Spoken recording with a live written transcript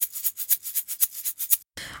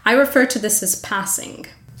I refer to this as passing.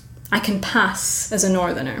 I can pass as a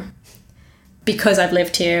northerner because I've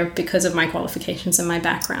lived here, because of my qualifications and my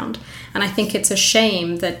background. And I think it's a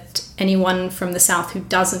shame that anyone from the South who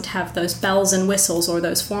doesn't have those bells and whistles or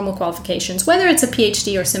those formal qualifications, whether it's a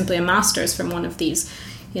PhD or simply a master's from one of these,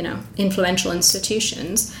 influential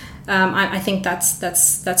institutions, I think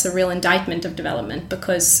that's a real indictment of development,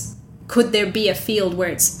 because could there be a field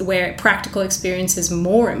where practical experience is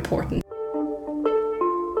more important?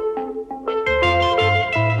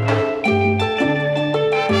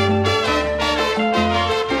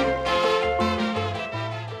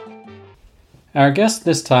 Our guest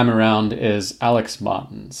this time around is Alex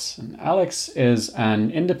Martens. And Alex is an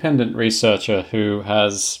independent researcher who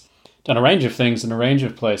has done a range of things in a range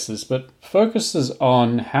of places, but focuses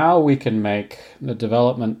on how we can make the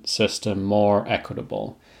development system more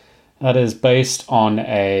equitable. That is based on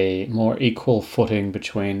a more equal footing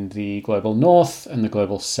between the global north and the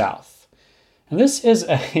global south. And this is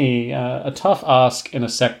a tough ask in a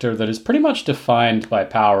sector that is pretty much defined by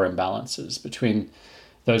power imbalances between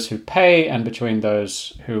those who pay and between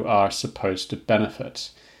those who are supposed to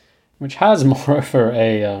benefit, which has moreover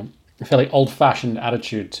a fairly old-fashioned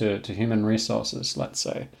attitude to human resources, let's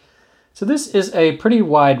say. So this is a pretty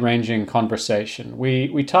wide-ranging conversation.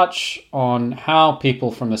 We touch on how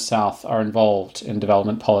people from the South are involved in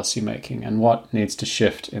development policy making and what needs to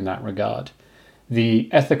shift in that regard. The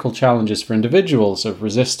ethical challenges for individuals of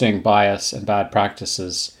resisting bias and bad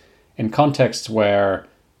practices in contexts where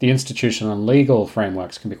the institutional and legal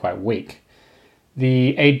frameworks can be quite weak.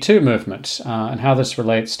 The Aid To movement and how this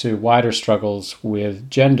relates to wider struggles with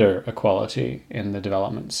gender equality in the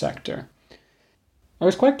development sector. I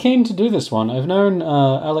was quite keen to do this one. I've known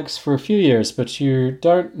Alex for a few years, but you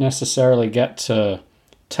don't necessarily get to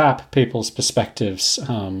tap people's perspectives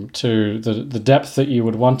to the depth that you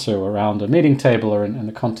would want to around a meeting table or in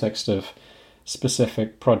the context of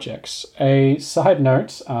specific projects. A side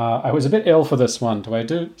note, I was a bit ill for this one.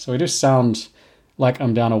 So I do sound like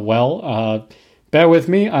I'm down a well. Bear with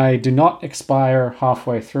me, I do not expire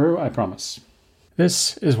halfway through, I promise.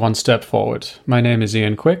 This is One Step Forward. My name is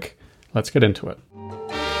Ian Quick. Let's get into it.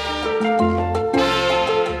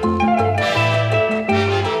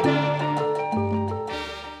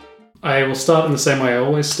 I will start in the same way I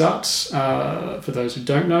always start. For those who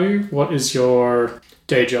don't know you, what is your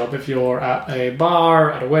day job? If you're at a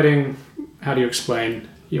bar, at a wedding, how do you explain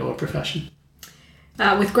your profession?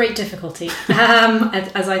 With great difficulty,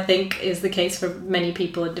 as I think is the case for many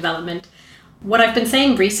people in development. What I've been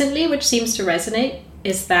saying recently, which seems to resonate,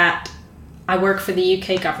 is that I work for the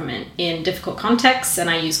UK government in difficult contexts, and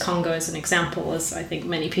I use Congo as an example, as I think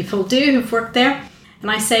many people do who've worked there. And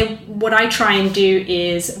I say what I try and do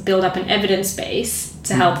is build up an evidence base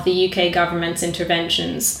to help the UK government's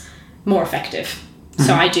interventions more effective.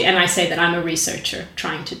 So I do, and I say that I'm a researcher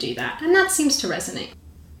trying to do that, and that seems to resonate.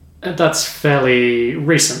 That's fairly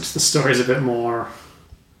recent. The story's a bit more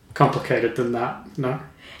complicated than that, no?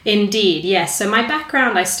 Indeed, yes. So my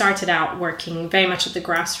background, I started out working very much at the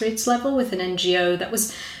grassroots level with an NGO that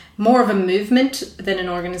was more of a movement than an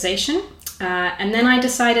organization. And then I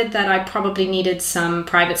decided that I probably needed some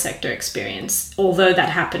private sector experience, although that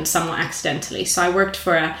happened somewhat accidentally. So I worked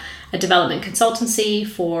for a development consultancy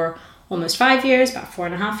for almost 5 years, about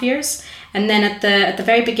 4.5 years. And then at the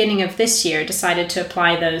very beginning of this year, decided to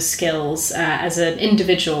apply those skills as an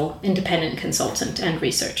individual independent consultant and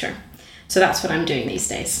researcher. So that's what I'm doing these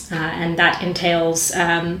days. And that entails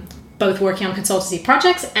both working on consultancy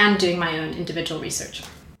projects and doing my own individual research.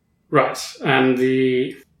 Right. And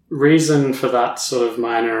the reason for that sort of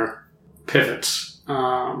minor pivot,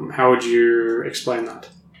 how would you explain that?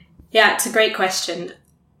 Yeah, it's a great question.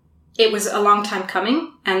 It was a long time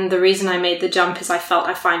coming, and the reason I made the jump is I felt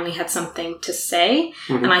I finally had something to say,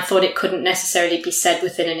 and I thought it couldn't necessarily be said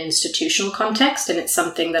within an institutional context, and it's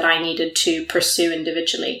something that I needed to pursue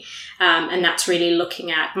individually. And that's really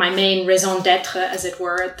looking at my main raison d'etre, as it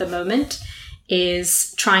were, at the moment,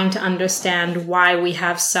 is trying to understand why we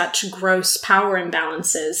have such gross power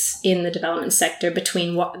imbalances in the development sector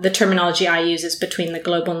between what the terminology I use is between the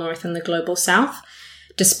global north and the global south,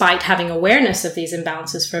 despite having awareness of these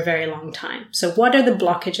imbalances for a very long time. So what are the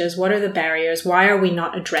blockages? What are the barriers? Why are we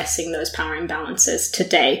not addressing those power imbalances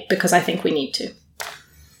today? Because I think we need to.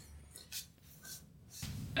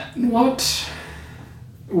 What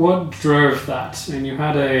drove that? I mean, you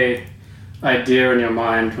had a idea in your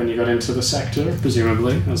mind when you got into the sector,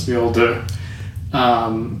 presumably, as we all do.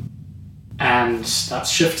 And that's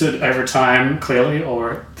shifted over time, clearly,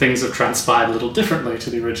 or things have transpired a little differently to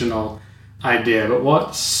the original idea. But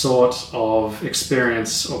what sort of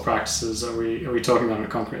experience or practices are we talking about in a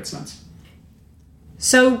concrete sense?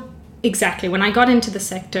 So exactly. When I got into the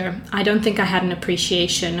sector, I don't think I had an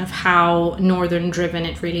appreciation of how northern driven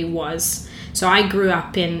it really was. So I grew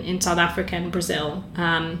up in South Africa and Brazil.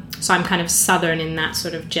 So I'm kind of southern in that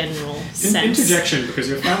sort of general sense. Interjection, because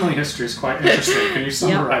your family history is quite interesting. Can you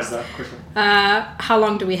summarize that quickly? How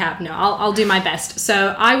long do we have? No, I'll do my best.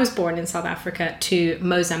 So I was born in South Africa to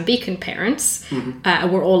Mozambican parents.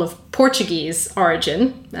 We're all of Portuguese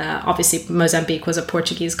origin. Obviously, Mozambique was a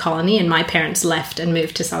Portuguese colony, and my parents left and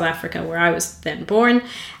moved to South Africa, where I was then born.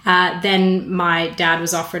 Then my dad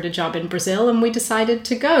was offered a job in Brazil, and we decided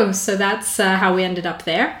to go. So that's how we ended up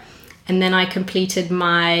there. And then I completed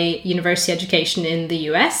my university education in the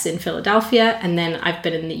US, in Philadelphia, and then I've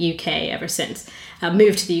been in the UK ever since.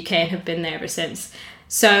 Moved to the UK and have been there ever since.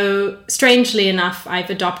 So strangely enough, I've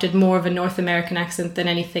adopted more of a North American accent than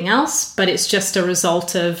anything else, but it's just a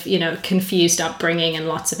result of, confused upbringing and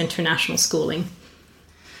lots of international schooling.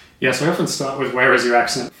 Yes, we often start with where is your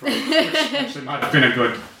accent from, which actually might have been a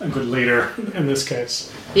good leader in this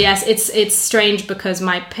case. Yes, it's strange because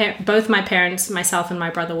both my parents, myself and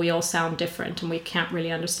my brother, we all sound different and we can't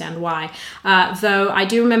really understand why. Though I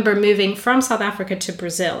do remember moving from South Africa to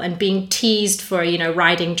Brazil and being teased for,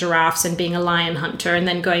 riding giraffes and being a lion hunter, and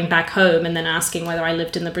then going back home and then asking whether I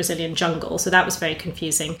lived in the Brazilian jungle. So that was very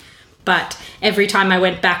confusing. But every time I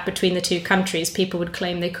went back between the two countries, people would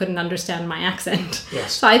claim they couldn't understand my accent.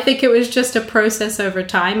 Yes. So I think it was just a process over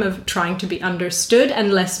time of trying to be understood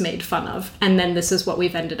and less made fun of. And then this is what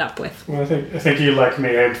we've ended up with. Well, I think you, like me,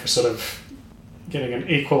 aim for sort of getting an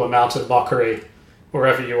equal amount of mockery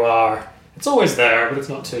wherever you are. It's always there, but it's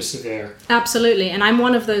not too severe. Absolutely. And I'm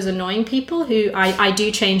one of those annoying people who I do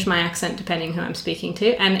change my accent depending who I'm speaking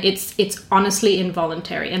to. And it's honestly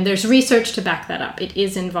involuntary. And there's research to back that up. It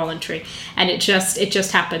is involuntary. And it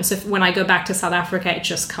just happens. So when I go back to South Africa, it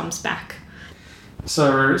just comes back.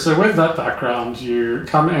 So with that background, you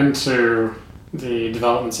come into the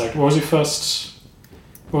development sector. What was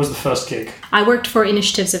the first gig? I worked for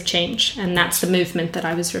Initiatives of Change, and that's the movement that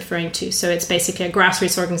I was referring to. So it's basically a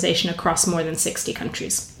grassroots organization across more than 60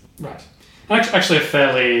 countries. Right. Actually a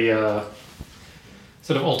fairly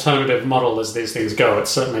sort of alternative model as these things go. It's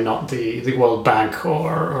certainly not the World Bank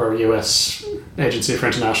or US Agency for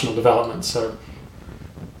International Development, so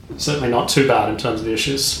certainly not too bad in terms of the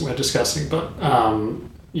issues we're discussing. But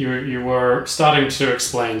you were starting to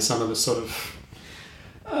explain some of the sort of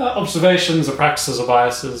observations or practices or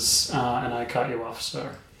biases, and I cut you off, so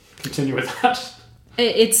continue with that.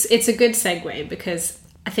 It's a good segue because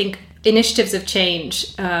I think Initiatives of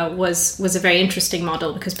Change was a very interesting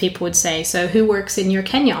model, because people would say, so who works in your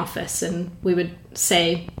Kenya office? And we would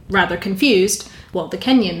say, rather confused, well, the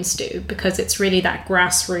Kenyans do, because it's really that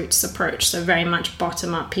grassroots approach. So very much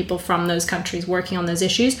bottom up, people from those countries working on those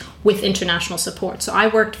issues with international support. So I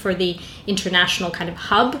worked for the international kind of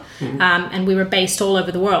hub, and we were based all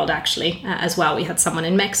over the world, actually, as well. We had someone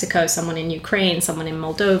in Mexico, someone in Ukraine, someone in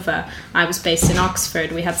Moldova. I was based in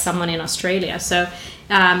Oxford. We had someone in Australia. So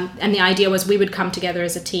and the idea was we would come together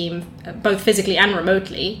as a team, both physically and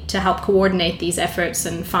remotely, to help coordinate these efforts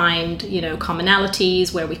and find,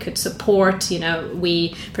 commonalities where we could support.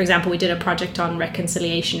 For example, we did a project on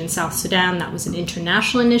reconciliation in South Sudan. That was an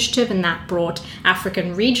international initiative, and that brought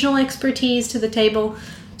African regional expertise to the table.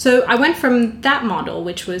 So I went from that model,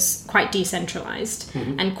 which was quite decentralized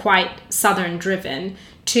and quite Southern driven,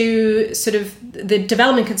 to sort of the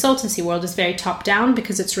development consultancy world is very top down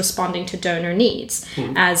because it's responding to donor needs.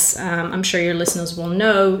 As I'm sure your listeners will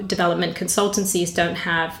know, development consultancies don't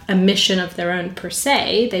have a mission of their own per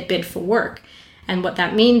se. They bid for work. And what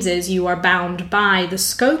that means is you are bound by the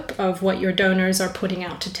scope of what your donors are putting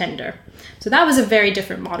out to tender. So that was a very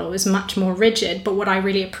different model. It was much more rigid. But what I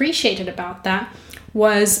really appreciated about that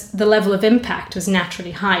was the level of impact was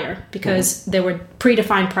naturally higher because there were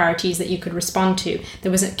predefined priorities that you could respond to.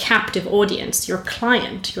 There was a captive audience, your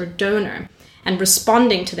client, your donor, and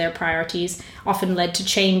responding to their priorities often led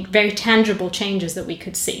to very tangible changes that we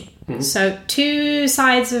could see. So two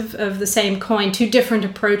sides of the same coin, two different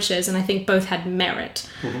approaches, and I think both had merit.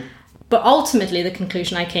 But ultimately, the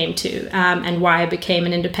conclusion I came to, and why I became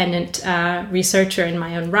an independent researcher in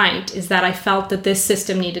my own right, is that I felt that this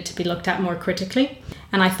system needed to be looked at more critically.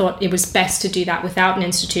 And I thought it was best to do that without an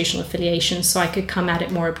institutional affiliation so I could come at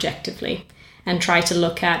it more objectively and try to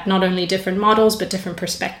look at not only different models, but different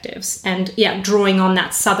perspectives. And drawing on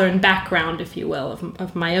that Southern background, if you will,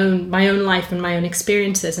 of my own life and my own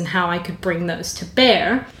experiences and how I could bring those to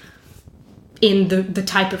bear in the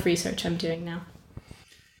type of research I'm doing now.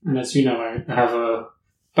 And as you know, I have a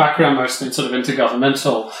background mostly in sort of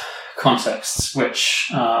intergovernmental contexts,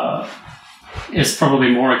 which is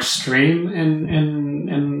probably more extreme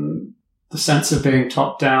in the sense of being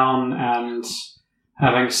top-down and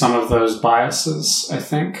having some of those biases, I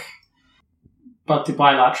think. But the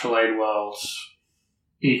bilateral aid world,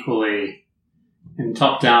 equally, in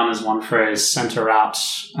top-down is one phrase, center-out,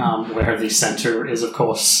 where the center is, of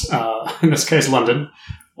course, in this case, London,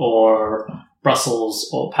 or Brussels,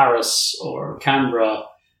 or Paris, or Canberra,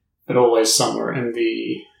 but always somewhere in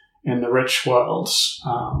the rich world.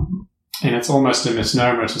 And it's almost a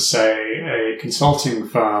misnomer to say a consulting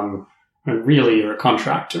firm, when really you're a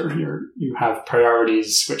contractor. You have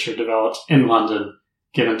priorities which are developed in London,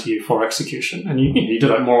 given to you for execution. And you do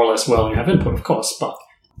that more or less well, and you have input, of course, but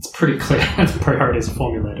it's pretty clear the priorities are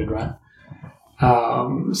formulated, right?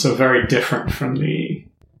 So very different from the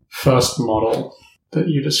first model that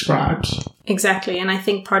you described. Exactly. And I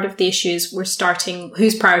think part of the issue is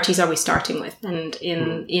whose priorities are we starting with? And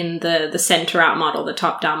in the center-out model, the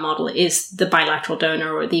top-down model, is the bilateral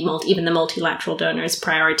donor or even the multilateral donor's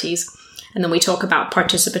priorities. And then we talk about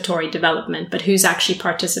participatory development, but who's actually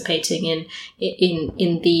participating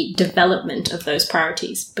in the development of those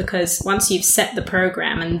priorities? Because once you've set the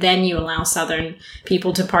program and then you allow Southern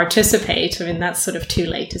people to participate, I mean, that's sort of too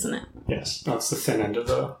late, isn't it? Yes, that's the thin end of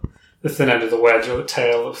the wedge, or the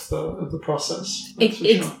tail of the process.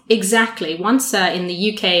 Exactly. Once in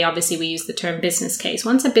the UK, obviously we use the term business case.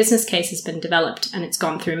 Once a business case has been developed and it's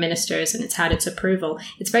gone through ministers and it's had its approval,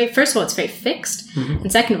 first of all, it's very fixed. Mm-hmm.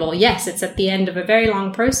 And second of all, yes, it's at the end of a very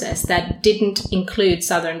long process that didn't include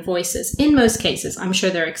Southern voices. In most cases, I'm sure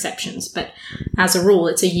there are exceptions, but as a rule,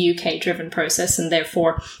 it's a UK-driven process, and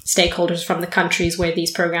therefore stakeholders from the countries where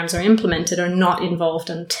these programs are implemented are not involved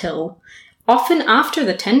until often after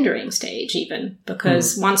the tendering stage even,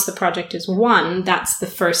 because once the project is won, that's the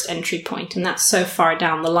first entry point, and that's so far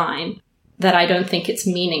down the line that I don't think it's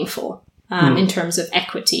meaningful in terms of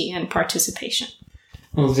equity and participation.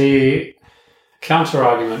 Well, the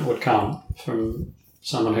counter-argument would come from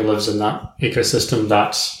someone who lives in that ecosystem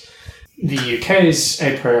that the UK's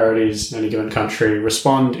aid priorities in any given country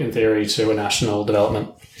respond, in theory, to a national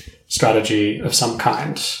development strategy of some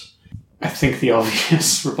kind. I think the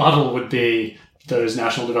obvious rebuttal would be those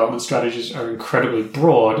national development strategies are incredibly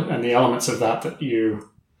broad, and the elements of that you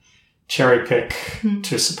cherry pick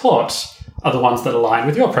to support are the ones that align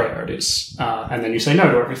with your priorities. And then you say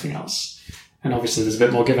no to everything else. And obviously there's a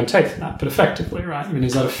bit more give and take than that, but effectively, right? I mean,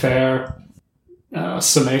 is that a fair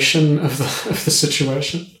summation of the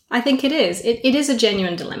situation? I think it is. It is a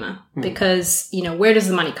genuine dilemma because, where does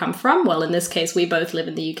the money come from? Well, in this case, we both live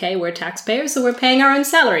in the UK. We're taxpayers, so we're paying our own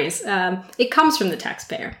salaries. It comes from the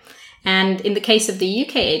taxpayer. And in the case of the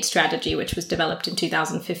UK aid strategy, which was developed in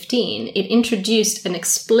 2015, it introduced an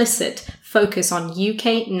explicit focus on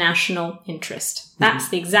UK national interest. That's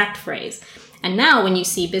the exact phrase. And now when you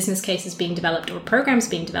see business cases being developed or programs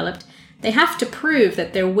being developed, they have to prove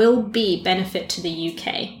that there will be benefit to the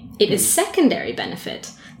UK. It is secondary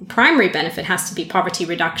benefit. The primary benefit has to be poverty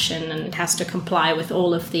reduction, and it has to comply with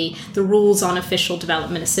all of the rules on official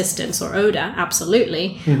development assistance, or ODA,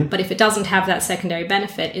 absolutely. But if it doesn't have that secondary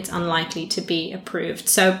benefit, it's unlikely to be approved.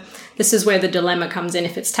 So this is where the dilemma comes in.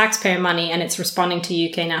 If it's taxpayer money and it's responding to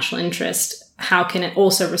UK national interest, how can it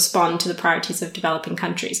also respond to the priorities of developing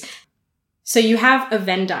countries? So you have a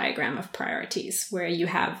Venn diagram of priorities where you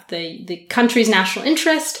have the country's national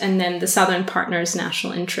interest and then the Southern partner's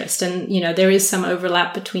national interest. And, there is some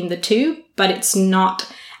overlap between the two, but it's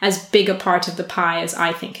not as big a part of the pie as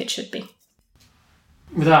I think it should be.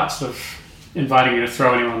 Without sort of inviting you to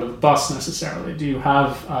throw anyone under the bus necessarily, do you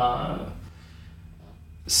have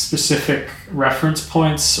specific reference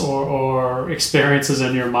points or experiences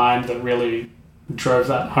in your mind that really drove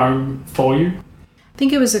that home for you? I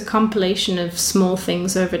think it was a compilation of small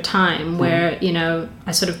things over time where,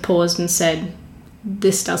 I sort of paused and said,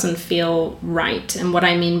 this doesn't feel right. And what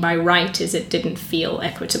I mean by right is it didn't feel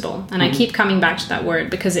equitable. And I keep coming back to that word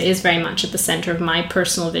because it is very much at the center of my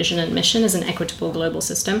personal vision and mission as an equitable global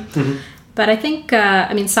system. But I think,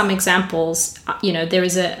 some examples, there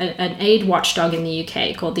is an aid watchdog in the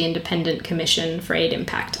UK called the Independent Commission for Aid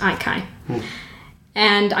Impact, ICAI.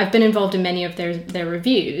 And I've been involved in many of their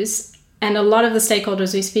reviews. And a lot of the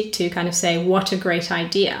stakeholders we speak to kind of say, what a great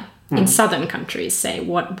idea. In southern countries say,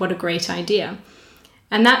 what a great idea.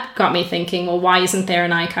 And that got me thinking, well, why isn't there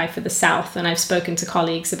an ICAI for the South? And I've spoken to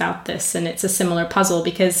colleagues about this, and it's a similar puzzle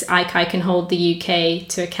because ICAI can hold the UK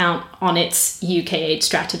to account on its UK aid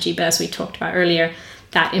strategy. But as we talked about earlier,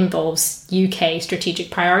 that involves UK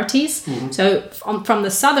strategic priorities. So from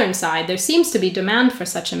the southern side, there seems to be demand for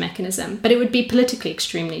such a mechanism, but it would be politically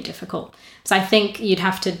extremely difficult. So I think you'd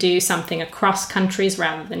have to do something across countries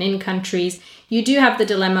rather than in countries. You do have the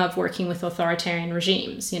dilemma of working with authoritarian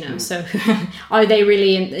regimes, so are they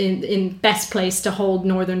really in best place to hold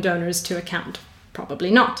northern donors to account?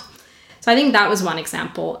 Probably not. So I think that was one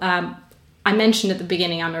example. I mentioned at the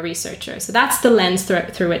beginning I'm a researcher. So that's the lens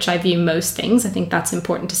through which I view most things. I think that's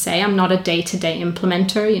important to say. I'm not a day-to-day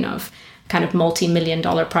implementer, of kind of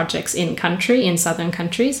multi-million-dollar projects in southern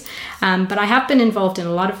countries. But I have been involved in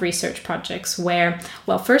a lot of research projects where,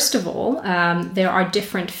 well, first of all, there are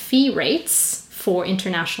different fee rates for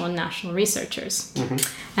international and national researchers.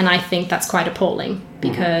 And I think that's quite appalling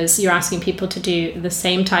because you're asking people to do the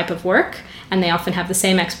same type of work and they often have the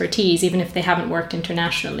same expertise even if they haven't worked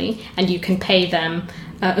internationally, and you can pay them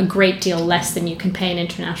a great deal less than you can pay an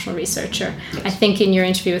international researcher. Yes. I think in your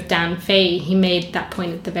interview with Dan Fay, he made that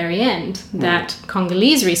point at the very end, that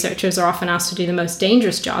Congolese researchers are often asked to do the most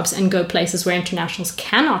dangerous jobs and go places where internationals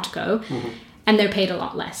cannot go, and they're paid a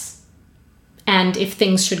lot less. And if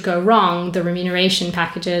things should go wrong, the remuneration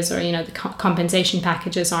packages or, the compensation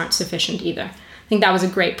packages aren't sufficient either. I think that was a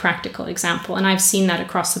great practical example, and I've seen that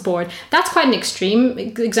across the board. That's quite an extreme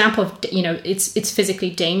example of, it's physically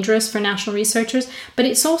dangerous for national researchers, but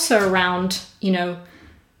it's also around,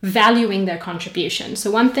 valuing their contribution.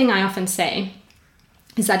 So one thing I often say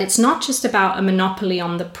is that it's not just about a monopoly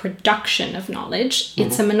on the production of knowledge,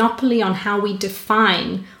 it's a monopoly on how we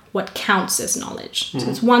define what counts as knowledge. So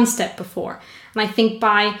it's one step before. And I think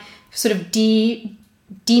by sort of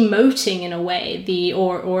demoting in a way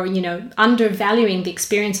or undervaluing the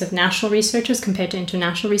experience of national researchers compared to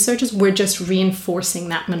international researchers, we're just reinforcing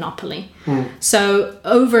that monopoly. So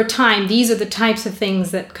over time, these are the types of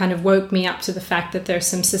things that kind of woke me up to the fact that there's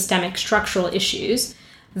some systemic structural issues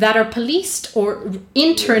that are policed or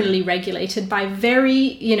internally regulated by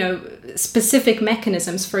very, specific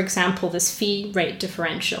mechanisms. For example, this fee rate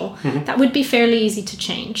differential, that would be fairly easy to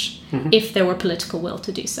change if there were political will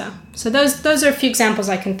to do so. So those are a few examples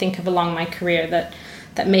I can think of along my career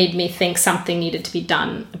that made me think something needed to be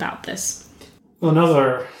done about this. Well,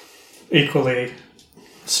 another equally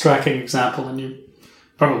striking example, and you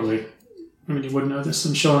probably, you would know this,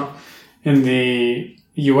 I'm sure, in the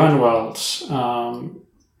UN world,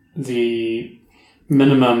 the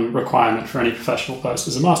minimum requirement for any professional post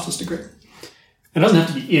is a master's degree. It doesn't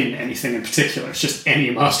have to be in anything in particular, it's just any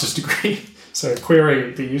master's degree. So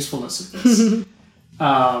query the usefulness of this.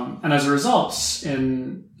 And as a result,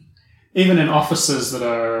 even in offices that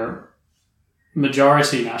are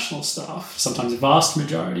majority national staff, sometimes vast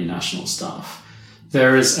majority national staff,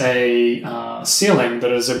 there is a ceiling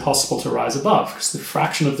that is impossible to rise above because the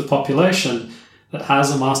fraction of the population that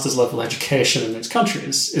has a master's level education in its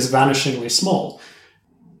countries is vanishingly small.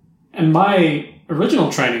 And my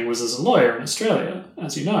original training was as a lawyer in Australia,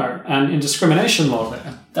 as you know, and in discrimination law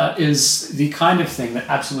there, that is the kind of thing that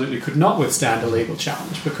absolutely could not withstand a legal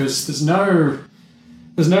challenge because there's no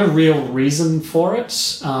real reason for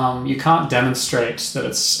it. You can't demonstrate that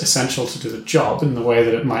it's essential to do the job in the way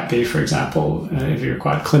that it might be, for example, if you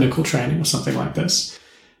required clinical training or something like this.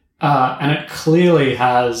 And it clearly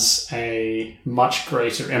has a much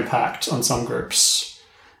greater impact on some groups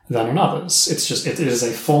than on others. It is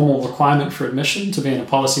a formal requirement for admission to be in a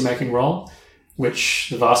policy-making role, which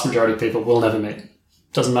the vast majority of people will never meet.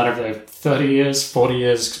 Doesn't matter if they have 30 years, 40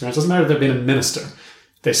 years experience. Doesn't matter if they've been a minister.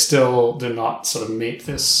 They still do not sort of meet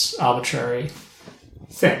this arbitrary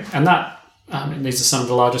thing. And that, these are some of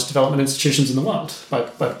the largest development institutions in the world,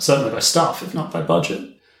 certainly by staff, if not by budget.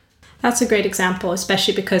 That's a great example,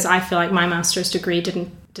 especially because I feel like my master's degree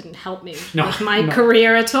didn't help me with my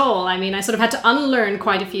career at all. I sort of had to unlearn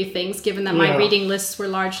quite a few things, given that my reading lists were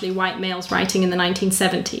largely white males writing in the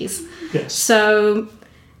 1970s. Yes. So,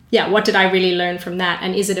 what did I really learn from that?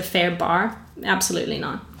 And is it a fair bar? Absolutely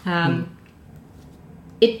not.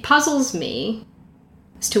 It puzzles me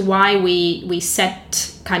as to why we set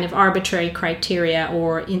kind of arbitrary criteria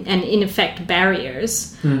or in effect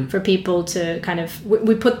barriers for people to kind of,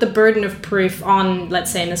 we put the burden of proof on,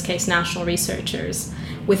 let's say in this case, national researchers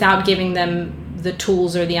without giving them the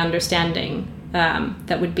tools or the understanding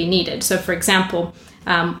that would be needed. So for example,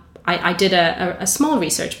 I did a small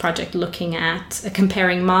research project looking at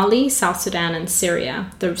comparing Mali, South Sudan, and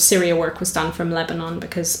Syria. The Syria work was done from Lebanon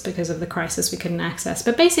because of the crisis we couldn't access.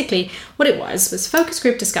 But basically, what it was focus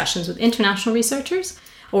group discussions with international researchers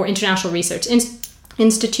or international research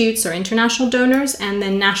institutes or international donors, and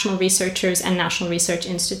then national researchers and national research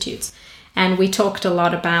institutes. And we talked a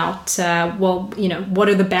lot about, what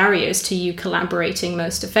are the barriers to you collaborating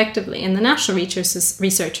most effectively? And the national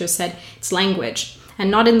researchers said it's language. And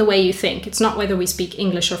not in the way you think. It's not whether we speak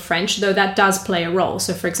English or French, though that does play a role.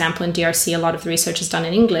 So, for example, in DRC, a lot of the research is done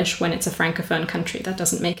in English when it's a francophone country. That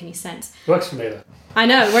doesn't make any sense. Works for me, though. I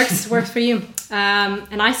know, it works for you.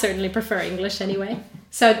 And I certainly prefer English anyway.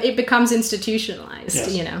 So it becomes institutionalized,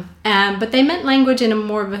 yes. But they meant language in a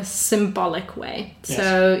more of a symbolic way. Yes.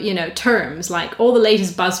 So, terms like all the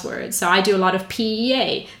latest buzzwords. So I do a lot of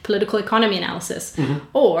PEA, political economy analysis,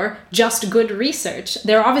 or just good research.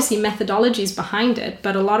 There are obviously methodologies behind it,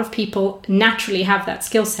 but a lot of people naturally have that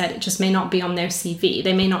skill set. It just may not be on their CV.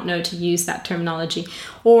 They may not know to use that terminology.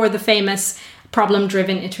 Or the famous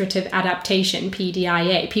problem-driven iterative adaptation,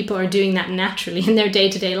 PDIA. People are doing that naturally in their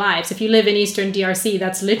day-to-day lives. If you live in Eastern DRC,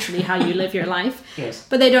 that's literally how you live your life. Yes.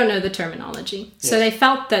 But they don't know the terminology. Yes. So they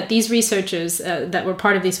felt that these researchers that were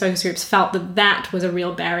part of these focus groups felt that was a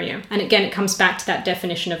real barrier. And again, it comes back to that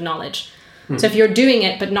definition of knowledge. So if you're doing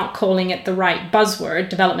it but not calling it the right buzzword,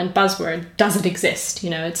 development buzzword, does it exist?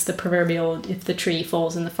 It's the proverbial if the tree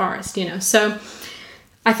falls in the forest, So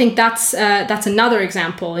I think that's another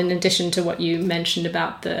example, in addition to what you mentioned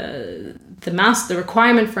about the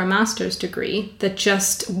requirement for a master's degree, that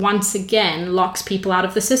just once again locks people out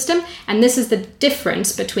of the system. And this is the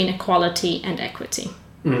difference between equality and equity.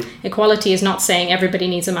 Equality is not saying everybody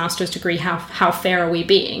needs a master's degree. How fair are we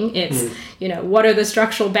being? It's what are the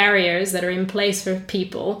structural barriers that are in place for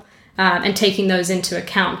people, and taking those into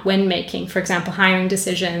account when making, for example, hiring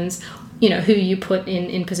decisions. Who you put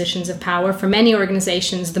in positions of power. For many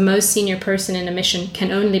organizations, the most senior person in a mission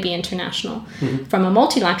can only be international. From a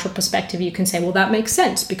multilateral perspective, you can say, well, that makes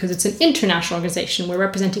sense because it's an international organization. We're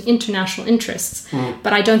representing international interests.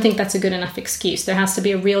 But I don't think that's a good enough excuse. There has to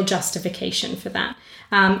be a real justification for that.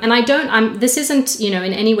 This isn't, in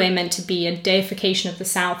any way meant to be a deification of the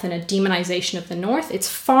South and a demonization of the North. It's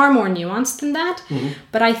far more nuanced than that.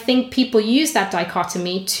 But I think people use that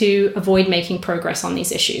dichotomy to avoid making progress on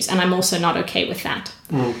these issues. And I'm also not okay with that.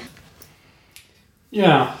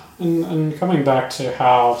 Yeah. And coming back to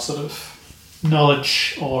how sort of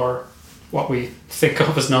knowledge, or what we think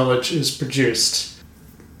of as knowledge, is produced,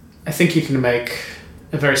 I think you can make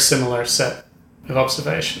a very similar set of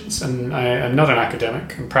observations, and I'm not an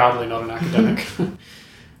academic. I'm proudly not an academic.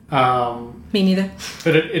 Me neither.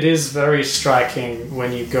 But it is very striking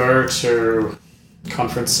when you go to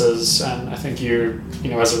conferences, and I think you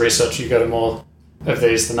as a researcher, you go to more of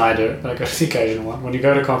these than I do, but I go to the occasional one. When you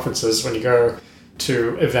go to conferences, when you go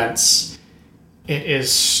to events, it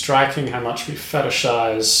is striking how much we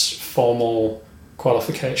fetishize formal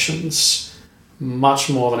qualifications, much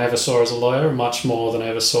more than I ever saw as a lawyer, much more than I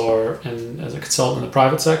ever saw as a consultant in the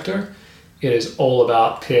private sector. It is all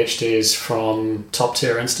about PhDs from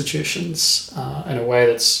top-tier institutions in a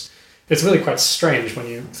way it's really quite strange when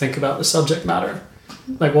you think about the subject matter.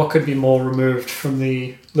 Like, what could be more removed from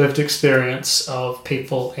the lived experience of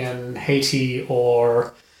people in Haiti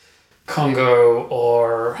or Congo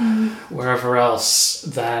or wherever else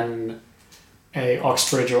than a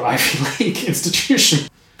Oxbridge or Ivy League institution?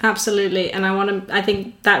 Absolutely. And I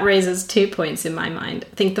think that raises 2 points in my mind.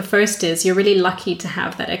 I think the first is you're really lucky to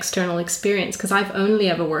have that external experience, because I've only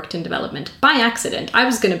ever worked in development by accident. I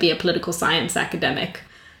was going to be a political science academic.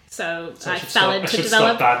 So I fell into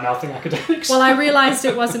develop. Stop bad-mouthing academics. Well, I realized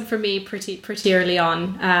it wasn't for me pretty early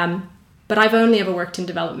on. But I've only ever worked in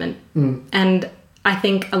development. And I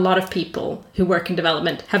think a lot of people who work in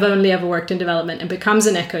development have only ever worked in development, and becomes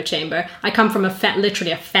an echo chamber. I come from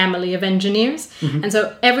literally a family of engineers. And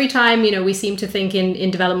so every time, we seem to think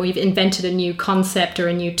in development, we've invented a new concept or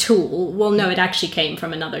a new tool. Well, no, it actually came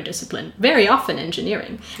from another discipline, very often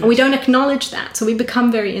engineering. And we don't acknowledge that. So we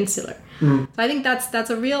become very insular. So I think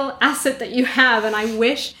that's a real asset that you have. And I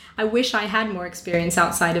wish I had more experience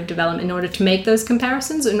outside of development in order to make those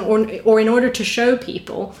comparisons, or in order to show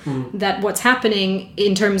people that what's happening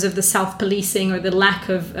in terms of the self-policing or the lack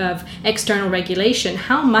of external regulation,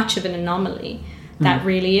 how much of an anomaly that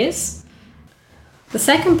really is. The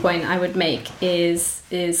second point I would make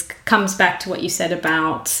comes back to what you said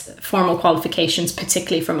about formal qualifications,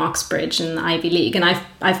 particularly from Oxbridge and the Ivy League, and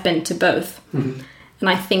I've been to both. And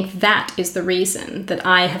I think that is the reason that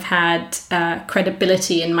I have had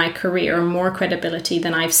credibility in my career, more credibility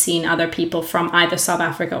than I've seen other people from either South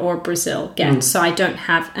Africa or Brazil get. So I don't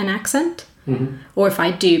have an accent. Or if I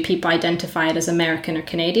do, people identify it as American or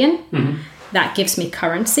Canadian. That gives me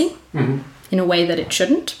currency in a way that it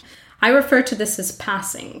shouldn't. I refer to this as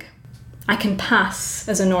passing. I can pass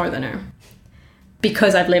as a northerner.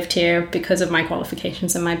 because I've lived here, because of my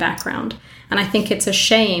qualifications and my background. And I think it's a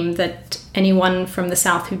shame that anyone from the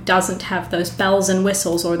South who doesn't have those bells and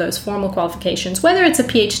whistles or those formal qualifications, whether it's a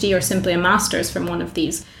PhD or simply a master's from one of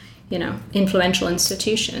these, influential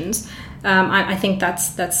institutions, I think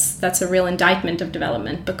that's a real indictment of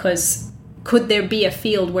development, because could there be a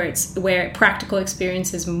field where practical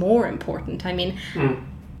experience is more important? I mean,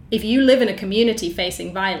 if you live in a community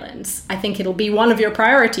facing violence, I think it'll be one of your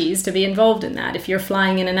priorities to be involved in that. If you're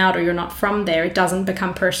flying in and out or you're not from there, it doesn't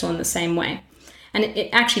become personal in the same way. And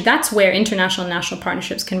actually, that's where international and national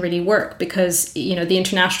partnerships can really work, because, the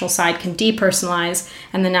international side can depersonalize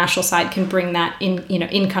and the national side can bring that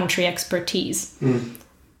in-country expertise.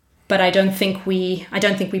 But I don't think we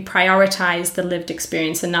prioritize the lived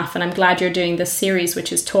experience enough. And I'm glad you're doing this series,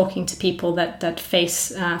 which is talking to people that face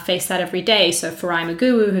that every day. So Farai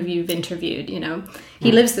Maguwu, who you've interviewed,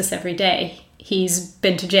 he lives this every day. He's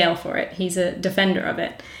been to jail for it. He's a defender of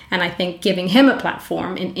it. And I think giving him a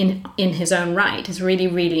platform in his own right is really,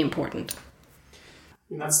 really important.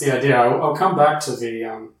 And that's the idea. I'll come back to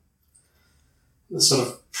the sort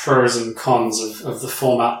of pros and cons of the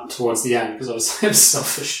format towards the end, because I have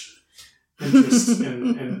selfish interest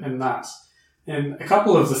in that. And a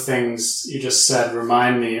couple of the things you just said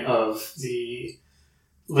remind me of the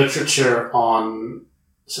literature on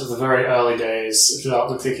sort of the very early days of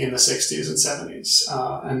development thinking in the 60s and 70s.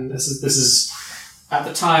 And this is at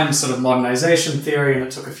the time sort of modernization theory, and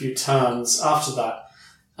it took a few turns after that.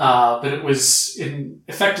 But it was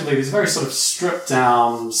effectively these very sort of stripped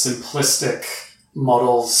down, simplistic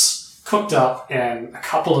models cooked up in a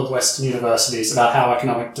couple of Western universities about how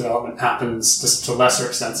economic development happens, just to a lesser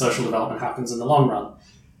extent social development happens in the long run.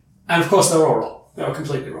 And of course they were all wrong. They were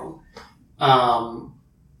completely wrong.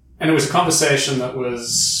 And it was a conversation that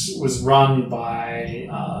was run by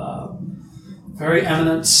very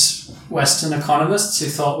eminent Western economists who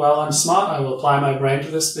thought, well, I'm smart, I will apply my brain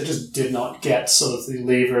to this. They just did not get sort of the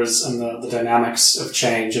levers and the dynamics of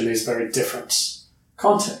change in these very different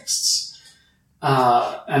contexts.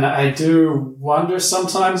 And I do wonder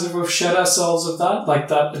sometimes if we've shed ourselves of that, like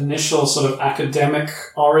that initial sort of academic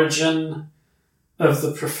origin of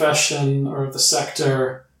the profession or of the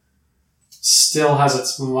sector still has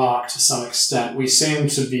its mark to some extent. We seem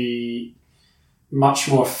to be much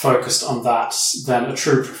more focused on that than a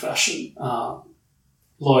true profession.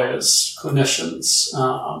 Lawyers, clinicians,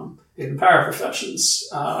 even paraprofessions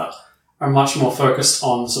are much more focused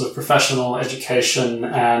on sort of professional education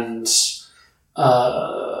and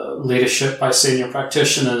leadership by senior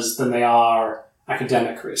practitioners than they are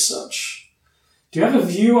academic research. Do you have a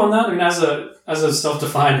view on that? I mean, as a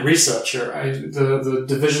self-defined researcher, the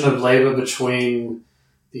division of labor between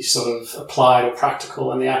the sort of applied or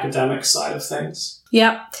practical and the academic side of things.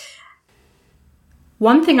 Yeah.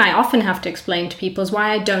 One thing I often have to explain to people is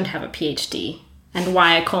why I don't have a PhD and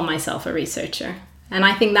why I call myself a researcher. And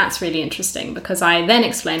I think that's really interesting, because I then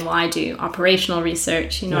explain, well, I do operational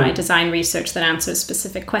research. I design research that answers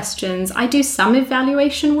specific questions. I do some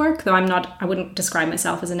evaluation work, though I wouldn't describe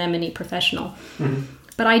myself as an M&E professional. Mm-hmm.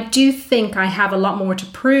 But I do think I have a lot more to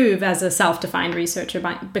prove as a self-defined researcher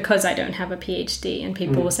because I don't have a PhD. And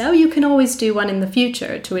people will say, oh, you can always do one in the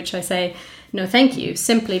future. To which I say, no, thank you.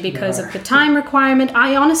 Simply because of the time requirement.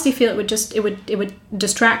 I honestly feel it would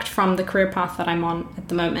distract from the career path that I'm on at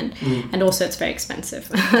the moment. And also it's very expensive.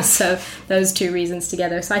 So those two reasons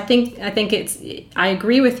together. So I think I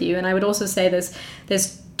agree with you. And I would also say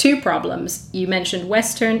there's two problems. You mentioned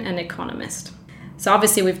Western and economist. So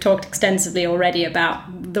obviously we've talked extensively already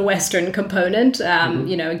about the Western component.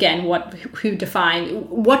 Again,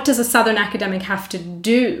 what does a Southern academic have to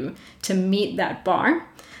do to meet that bar?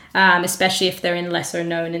 Especially if they're in lesser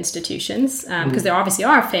known institutions, because there obviously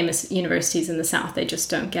are famous universities in the South, they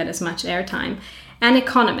just don't get as much airtime. And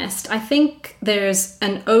economist, I think there's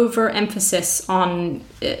an overemphasis on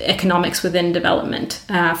economics within development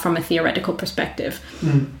from a theoretical perspective.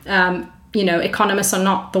 Economists are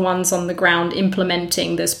not the ones on the ground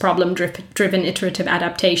implementing this problem-driven iterative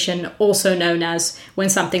adaptation, also known as when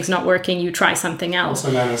something's not working, you try something else.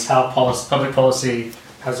 Also known as how public policy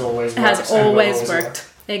has always worked.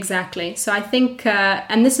 Exactly. So I think,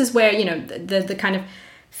 and this is where, the kind of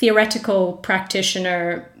theoretical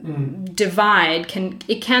practitioner divide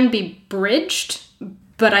can be bridged,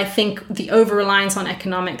 but I think the over-reliance on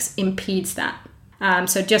economics impedes that.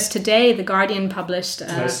 So just today, The Guardian published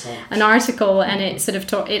an article, and it sort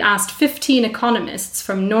of it asked 15 economists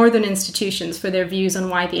from northern institutions for their views on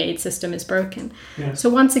why the aid system is broken. Yes. So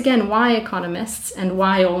once again, why economists and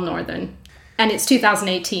why all northern? And it's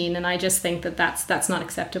 2018, and I just think that's not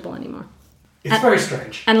acceptable anymore. It's very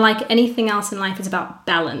strange. And like anything else in life, it's about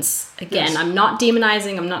balance. Again, Yes. I'm not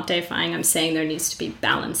demonizing, I'm not deifying, I'm saying there needs to be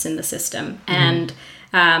balance in the system. Mm-hmm. And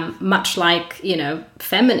much like,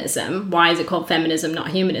 feminism, why is it called feminism, not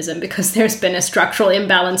humanism? Because there's been a structural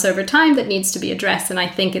imbalance over time that needs to be addressed. And I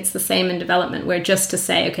think it's the same in development, where just to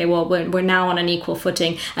say, okay, well, we're now on an equal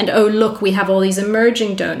footing. And oh, look, we have all these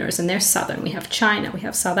emerging donors, and they're Southern. We have China, we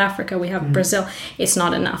have South Africa, we have Brazil. It's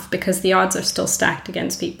not enough, because the odds are still stacked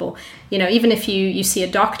against people. Even if you see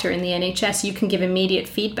a doctor in the NHS, you can give immediate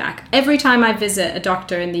feedback. Every time I visit a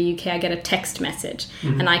doctor in the UK, I get a text message,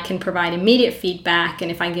 and I can provide immediate feedback. And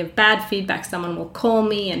if I give bad feedback, someone will call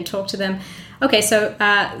me and talk to them. Okay, so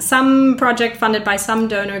some project funded by some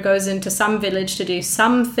donor goes into some village to do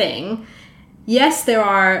something. Yes, there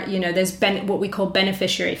are, there's what we call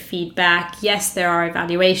beneficiary feedback. Yes, there are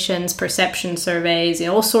evaluations, perception surveys,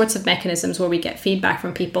 all sorts of mechanisms where we get feedback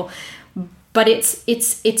from people. But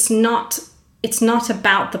it's not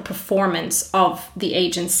about the performance of the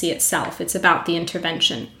agency itself. It's about the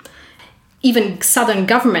intervention. Even Southern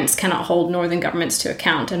governments cannot hold Northern governments to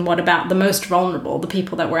account. And what about the most vulnerable, the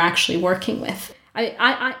people that we're actually working with?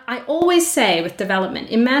 I always say with development,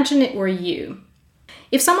 imagine it were you.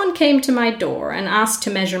 If someone came to my door and asked to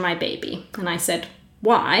measure my baby, and I said,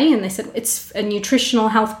 why? And they said, it's a nutritional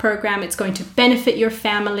health program, it's going to benefit your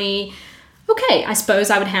family. Okay, I suppose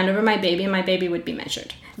I would hand over my baby and my baby would be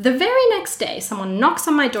measured. The very next day, someone knocks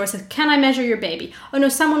on my door and says, can I measure your baby? Oh no,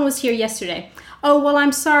 someone was here yesterday. Oh, well,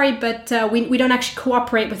 I'm sorry, but we don't actually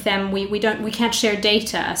cooperate with them. We can't share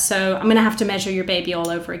data, so I'm going to have to measure your baby all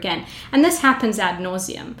over again. And this happens ad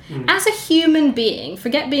nauseum. As a human being,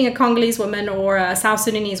 forget being a Congolese woman or a South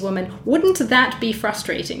Sudanese woman, wouldn't that be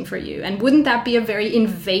frustrating for you? And wouldn't that be a very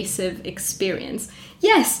invasive experience?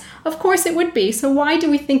 Yes, of course it would be. So why do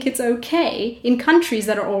we think it's okay in countries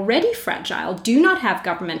that are already fragile, do not have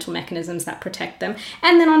governmental mechanisms that protect them,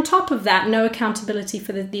 and then on top of that, no accountability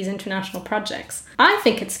for these international projects? I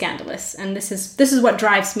think it's scandalous, and this is what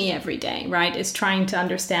drives me every day, right? Is trying to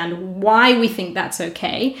understand why we think that's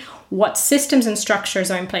okay, what systems and structures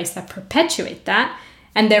are in place that perpetuate that,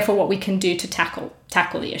 and therefore what we can do to tackle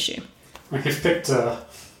the issue. Like, you've picked a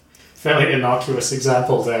fairly innocuous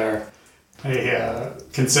example there.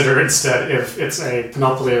 Consider instead if it's a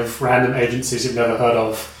panoply of random agencies you've never heard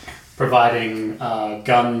of providing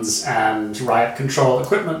guns and riot control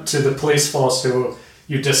equipment to the police force who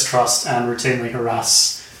you distrust and routinely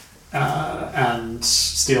harass and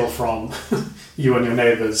steal from you and your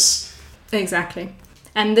neighbors. Exactly.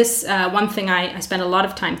 And this, one thing I spend a lot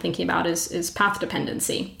of time thinking about is path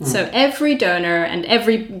dependency. So every donor and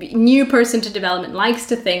every new person to development likes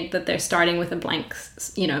to think that they're starting with a blank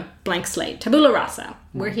slate. Tabula rasa.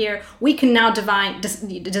 We're here. We can now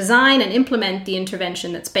design and implement the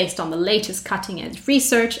intervention that's based on the latest cutting edge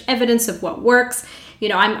research, evidence of what works.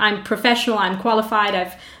 I'm professional, I'm qualified,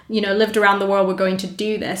 I've, lived around the world, we're going to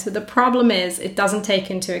do this. But the problem is it doesn't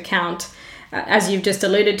take into account, as you've just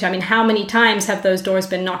alluded to, how many times have those doors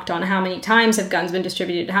been knocked on? How many times have guns been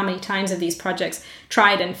distributed? How many times have these projects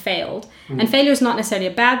tried and failed? And failure is not necessarily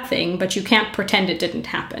a bad thing, but you can't pretend it didn't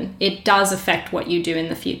happen. It does affect what you do in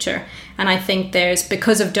the future. And I think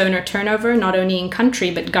because of donor turnover, not only in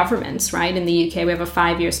country, but governments, right? In the UK, we have a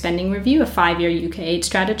 5-year spending review, a 5-year UK aid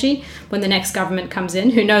strategy. When the next government comes in,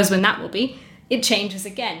 who knows when that will be, it changes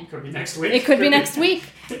again. It could be next week. It could be next week.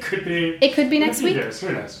 It could be next week. Years.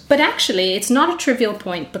 Who knows? But actually, it's not a trivial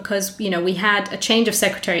point because, we had a change of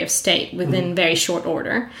Secretary of State within very short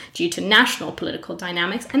order due to national political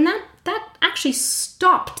dynamics. And that actually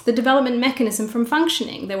stopped the development mechanism from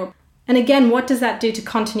functioning. And again, what does that do to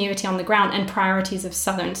continuity on the ground and priorities of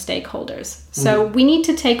Southern stakeholders? So we need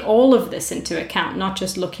to take all of this into account, not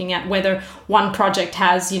just looking at whether one project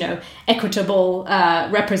has, equitable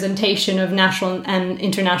representation of national and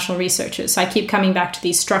international researchers. So I keep coming back to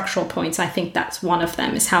these structural points. I think that's one of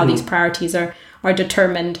them, is how these priorities are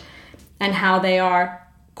determined and how they are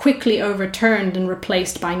quickly overturned and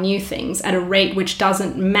replaced by new things at a rate which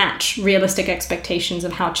doesn't match realistic expectations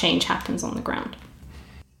of how change happens on the ground.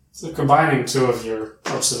 So combining two of your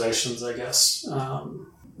observations, I guess,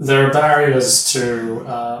 there are barriers to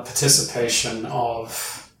participation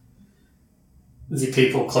of the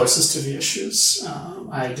people closest to the issues.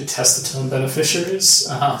 I detest the term beneficiaries.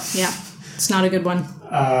 Yeah, it's not a good one.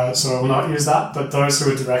 So I will not use that, but those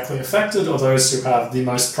who are directly affected or those who have the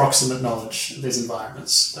most proximate knowledge of these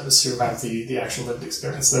environments, those who have the actual lived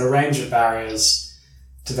experience. There are a range of barriers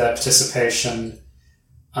to their participation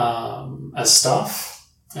as staff,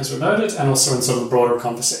 as we noted, and also in sort of a broader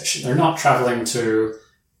conversation. They're not traveling to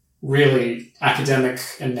really academic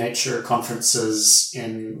in nature conferences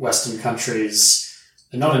in Western countries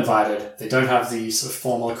They're not invited. They don't have the sort of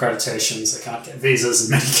formal accreditations. They can't get visas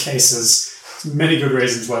in many cases. There's many good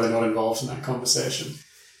reasons why they're not involved in that conversation.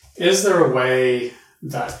 Is there a way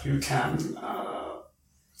that you can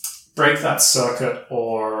break that circuit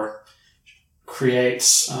or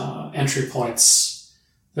create entry points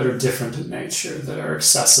that are different in nature, that are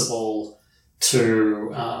accessible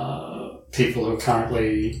to people who are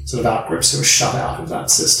currently sort of outgroups who are shut out of that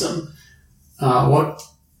system?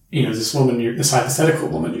 This hypothetical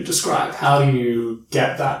woman you describe, how do you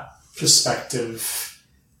get that perspective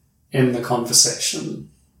in the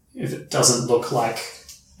conversation if it doesn't look like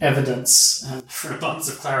evidence? And for abundance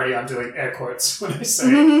of clarity, I'm doing air quotes when I say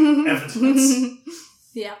evidence.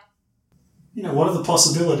 Yeah. What are the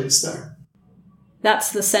possibilities there?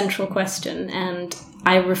 That's the central question. And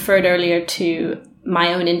I referred earlier to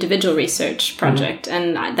my own individual research project,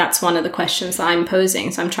 and that's one of the questions that I'm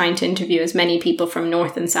posing. So I'm trying to interview as many people from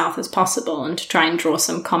North and South as possible and to try and draw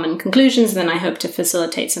some common conclusions. Then I hope to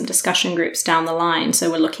facilitate some discussion groups down the line.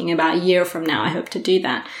 So we're looking about a year from now, I hope to do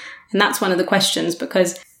that. And that's one of the questions,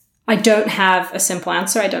 because I don't have a simple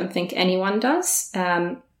answer. I don't think anyone does.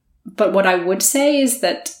 But what I would say is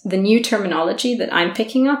that the new terminology that I'm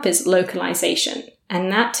picking up is localization. And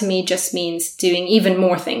that to me just means doing even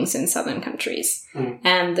more things in southern countries.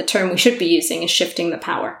 And the term we should be using is shifting the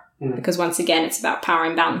power. Because once again, it's about power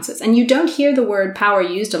imbalances. And you don't hear the word power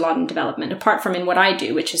used a lot in development, apart from in what I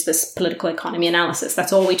do, which is this political economy analysis.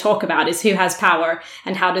 That's all we talk about, is who has power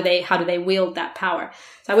and how do they wield that power.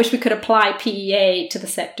 So I wish we could apply PEA to the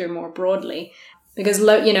sector more broadly. Because,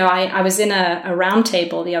 I was in a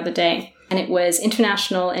roundtable the other day, and it was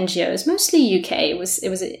international NGOs, mostly UK. It was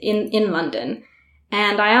in London.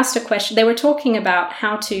 And I asked a question. They were talking about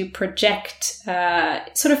how to project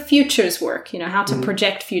sort of futures work, how to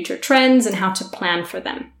project future trends and how to plan for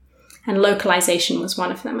them. And localization was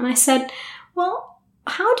one of them. And I said, well,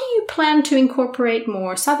 how do you plan to incorporate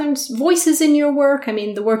more Southern voices in your work? I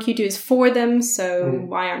mean, the work you do is for them, so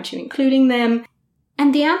why aren't you including them?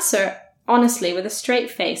 And the answer, honestly, with a straight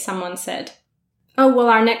face, someone said, oh, well,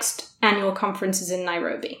 our next annual conference is in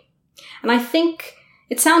Nairobi. And I think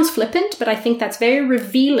it sounds flippant, but I think that's very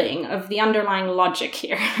revealing of the underlying logic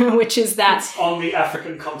here, which is that it's on the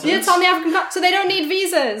African continent. Yeah, it's on the African continent, so they don't need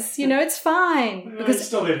visas. It's fine. Because they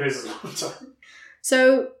still need visas all the time.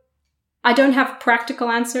 So I don't have a practical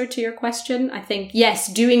answer to your question. I think,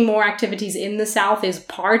 yes, doing more activities in the South is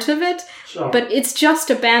part of it, but it's just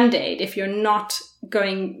a Band-Aid if you're not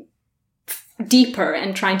going deeper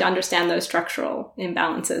and trying to understand those structural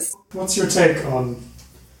imbalances. What's your take on,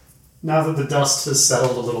 now that the dust has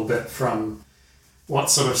settled a little bit from what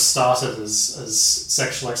sort of started as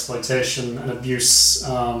sexual exploitation and abuse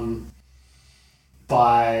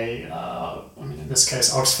by, in this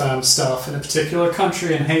case, Oxfam staff in a particular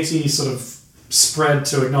country, and Haiti sort of spread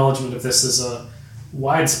to acknowledgement of this as a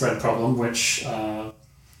widespread problem, which I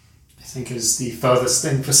think is the furthest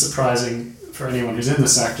thing for surprising for anyone who's in the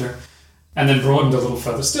sector, and then broadened a little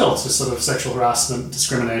further still to sort of sexual harassment,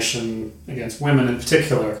 discrimination against women in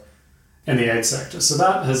particular in the aid sector. So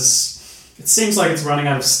it seems like it's running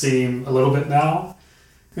out of steam a little bit now.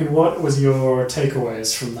 I mean, what was your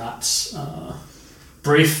takeaways from that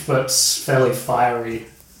brief but fairly fiery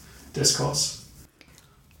discourse?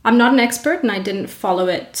 I'm not an expert, and I didn't follow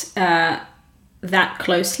it that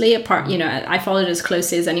closely. I followed it as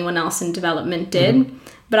closely as anyone else in development did.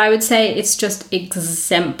 But I would say it's just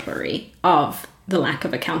exemplary of the lack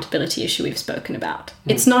of accountability issue we've spoken about.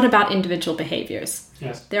 It's not about individual behaviors.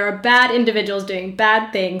 Yes. There are bad individuals doing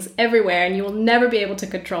bad things everywhere, and you will never be able to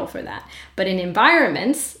control for that. But in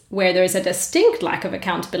environments where there's a distinct lack of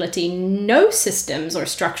accountability, no systems or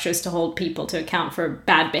structures to hold people to account for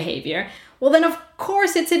bad behavior, well, then of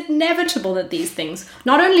course it's inevitable that these things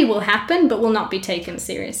not only will happen, but will not be taken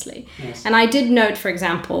seriously. Yes. And I did note, for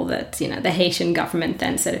example, that, the Haitian government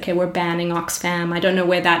then said, okay, we're banning Oxfam. I don't know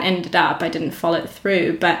where that ended up. I didn't follow it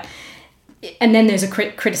through. And then there's a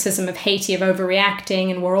criticism of Haiti of overreacting,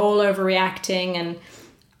 and we're all overreacting. And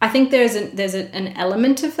I think there's an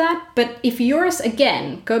element of that. But if yours,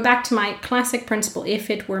 again, go back to my classic principle, if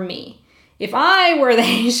it were me, if I were the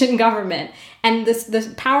Haitian government and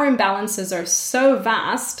the power imbalances are so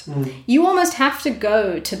vast, you almost have to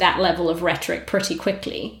go to that level of rhetoric pretty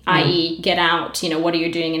quickly, i.e. get out, what are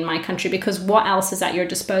you doing in my country? Because what else is at your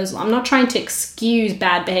disposal? I'm not trying to excuse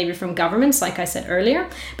bad behavior from governments, like I said earlier,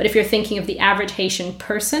 but if you're thinking of the average Haitian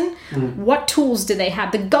person, what tools do they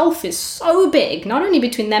have? The gulf is so big, not only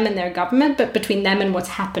between them and their government, but between them and what's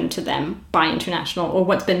happened to them by international, or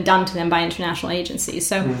what's been done to them by international agencies.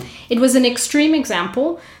 So it was an extreme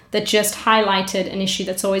example that just highlighted an issue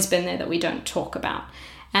that's always been there that we don't talk about.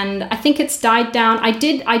 And I think it's died down. I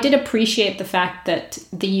did appreciate the fact that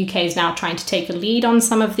the UK is now trying to take a lead on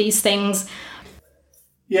some of these things.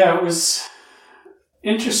 Yeah, it was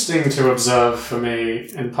interesting to observe for me,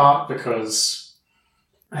 in part because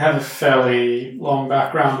I have a fairly long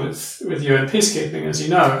background with UN peacekeeping, as you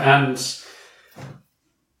know, and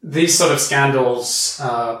these sort of scandals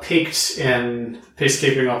peaked in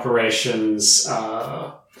peacekeeping operations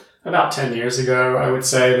about 10 years ago, I would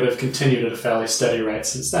say, but have continued at a fairly steady rate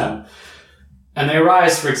since then. And they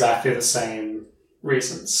arise for exactly the same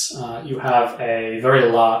reasons. You have a very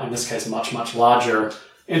large, in this case, much, much larger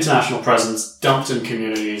international presence dumped in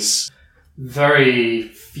communities, very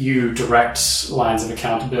few direct lines of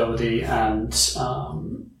accountability, and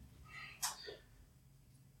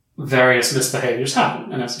various misbehaviors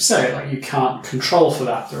happen. And as you say, like, you can't control for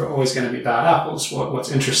that. There are always going to be bad apples.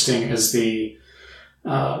 What's interesting is the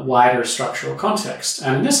wider structural context.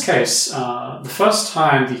 And in this case, the first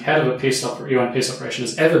time the head of a UN peace operation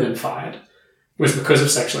has ever been fired was because of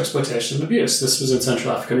sexual exploitation and abuse. This was in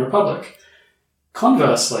Central African Republic.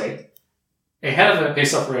 Conversely, a head of a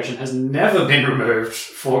peace operation has never been removed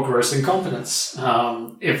for gross incompetence.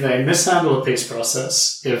 If they mishandle a peace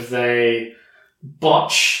process, if they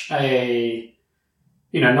botch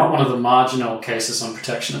not one of the marginal cases on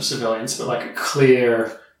protection of civilians, but like a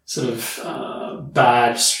clear sort of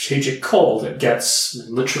bad strategic call that gets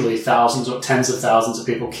literally thousands or tens of thousands of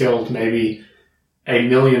people killed, maybe 1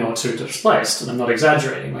 million or 2 displaced. And I'm not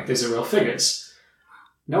exaggerating, like, these are real figures.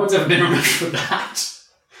 No one's ever been removed for that.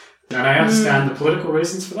 And I understand the political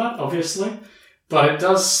reasons for that, obviously, but it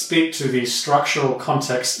does speak to the structural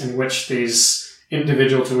context in which these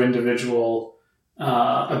individual-to-individual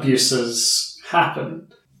abuses happen.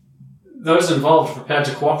 Those involved are prepared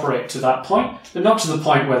to cooperate to that point, but not to the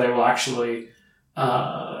point where they will actually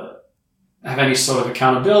have any sort of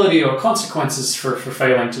accountability or consequences for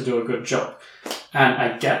failing to do a good job. And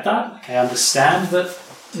I get that. I understand that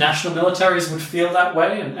national militaries would feel that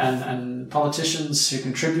way, and politicians who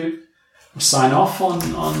contribute or sign off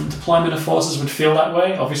on deployment of forces would feel that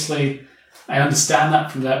way. Obviously, I understand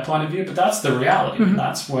that from their point of view, but that's the reality. Mm-hmm.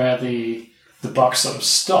 That's where the buck sort of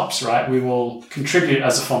stops, right? We will contribute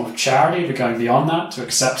as a form of charity, but going beyond that to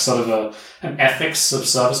accept sort of an ethics of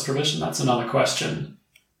service provision, that's another question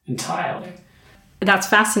entirely. That's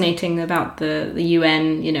fascinating about the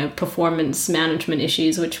UN, performance management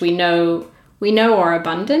issues, which we know are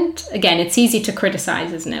abundant. Again, it's easy to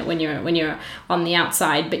criticize, isn't it, when you're on the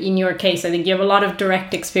outside? But in your case, I think you have a lot of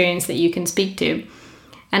direct experience that you can speak to.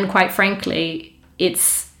 And quite frankly,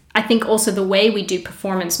 I think also the way we do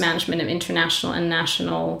performance management of international and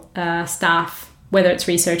national staff, whether it's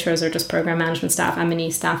researchers or just program management staff,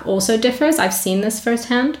 M&E staff, also differs. I've seen this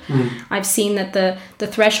firsthand. I've seen that the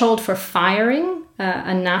threshold for firing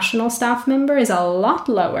a national staff member is a lot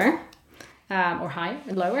lower. Or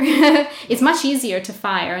lower. It's much easier to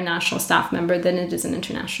fire a national staff member than it is an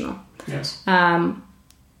international. Yes.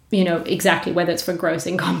 Exactly, whether it's for gross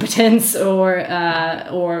incompetence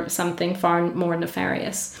or something far more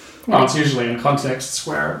nefarious. Well, it's usually in contexts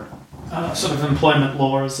where sort of employment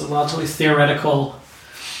law is a largely theoretical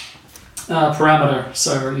parameter,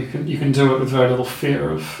 so you can do it with very little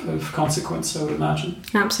fear of consequence, I would imagine.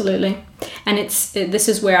 Absolutely. And this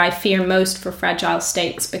is where I fear most for fragile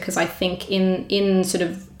states, because I think in sort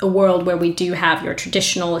of a world where we do have your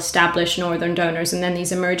traditional established northern donors and then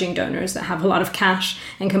these emerging donors that have a lot of cash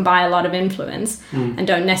and can buy a lot of influence and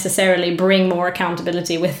don't necessarily bring more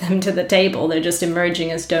accountability with them to the table, they're just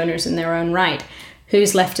emerging as donors in their own right.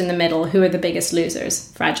 Who's left in the middle? Who are the biggest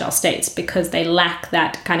losers? Fragile states, because they lack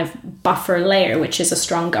that kind of buffer layer, which is a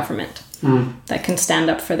strong government that can stand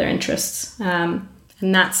up for their interests. And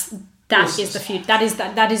that is the future.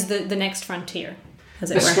 That is the next frontier,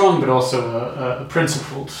 as it were. A strong, but also a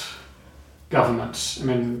principled government. I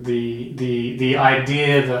mean, the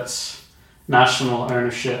idea that national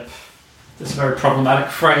ownership, this very problematic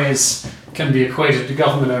phrase, can be equated to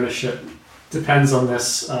government ownership, depends on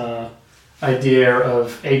this idea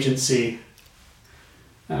of agency,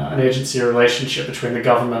 an agency relationship between the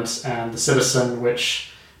government and the citizen, which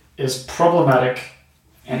is problematic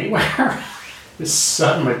anywhere. Is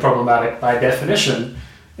certainly problematic by definition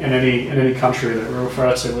in any country that we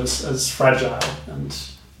refer to as fragile. And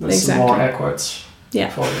there's some more air quotes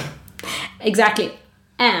for you. Exactly.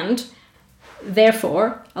 And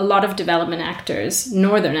therefore, a lot of development actors,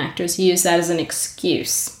 northern actors, use that as an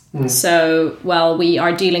excuse. So, we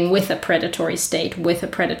are dealing with a predatory state, with a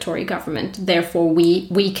predatory government. Therefore,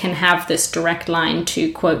 we can have this direct line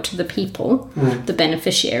to, quote, the people, the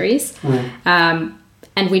beneficiaries.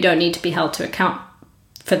 And we don't need to be held to account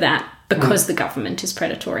for that because the government is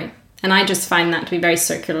predatory. And I just find that to be very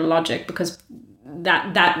circular logic, because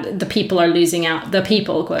that the people are losing out, the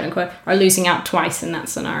people, quote unquote, are losing out twice in that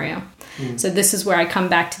scenario. So this is where I come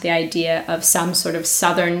back to the idea of some sort of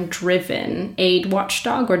Southern-driven aid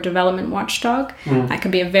watchdog or development watchdog. That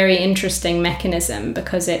could be a very interesting mechanism,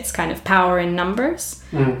 because it's kind of power in numbers.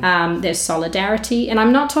 There's solidarity. And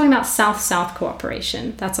I'm not talking about South-South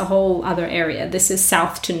cooperation. That's a whole other area. This is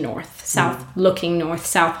South to North, South looking North,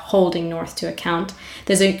 South holding North to account.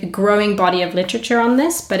 There's a growing body of literature on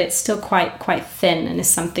this, but it's still quite thin, and is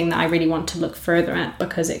something that I really want to look further at,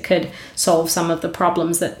 because it could solve some of the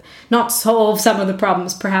problems that... Not solve some of the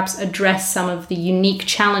problems, perhaps address some of the unique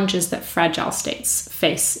challenges that fragile states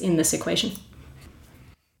face in this equation.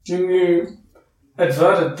 You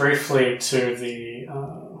adverted briefly to the...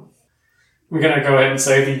 we're going to go ahead and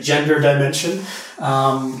say the gender dimension,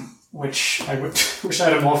 which I wish I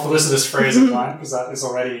had a more felicitous phrase in mind, because that is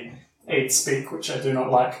already aid speak, which I do not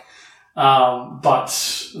like. But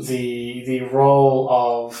the role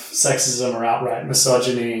of sexism or outright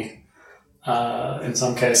misogyny, in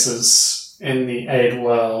some cases in the aid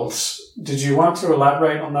world. Did you want to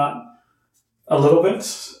elaborate on that a little bit,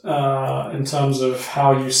 in terms of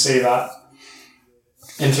how you see that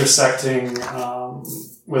intersecting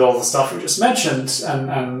with all the stuff we just mentioned,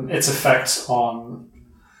 and its effect on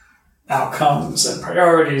outcomes and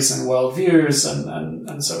priorities and worldviews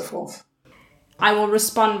and so forth? I will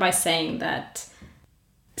respond by saying that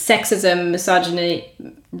sexism, misogyny,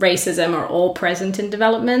 racism are all present in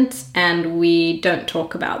development, and we don't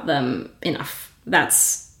talk about them enough.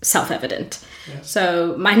 That's self-evident. Yes.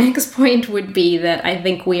 So my next point would be that I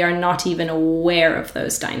think we are not even aware of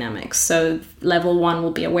those dynamics. So level 1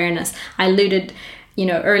 will be awareness. I alluded,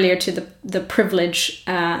 earlier to the privilege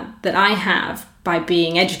that I have by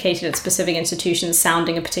being educated at specific institutions,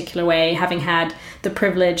 sounding a particular way, having had the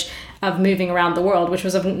privilege of moving around the world, which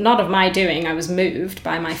was not of my doing. I was moved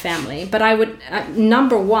by my family. But I would,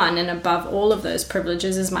 number one and above all of those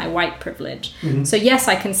privileges is my white privilege. So yes,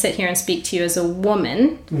 I can sit here and speak to you as a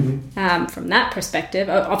woman from that perspective.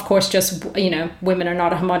 Of course, just, women are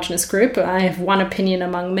not a homogenous group. I have one opinion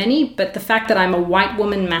among many, but the fact that I'm a white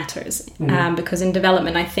woman matters, because in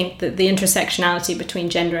development, I think that the intersectionality between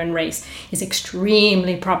gender and race is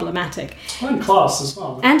extremely problematic. And class as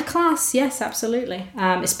well. And class, yes, absolutely.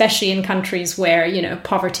 Especially in countries where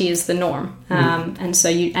poverty is the norm, and so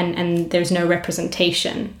and there's no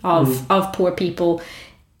representation of poor people.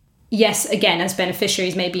 Yes, again, as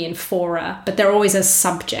beneficiaries, maybe in fora, but they're always as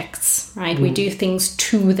subjects, right? We do things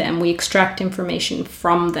to them, we extract information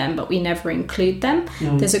from them, but we never include them.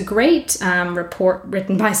 There's a great report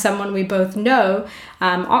written by someone we both know.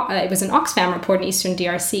 It was an Oxfam report in Eastern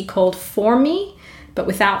DRC called "For Me, but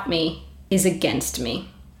Without Me is Against Me."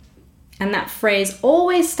 And that phrase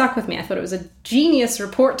always stuck with me. I thought it was a genius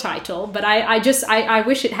report title, but I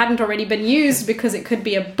wish it hadn't already been used, because it could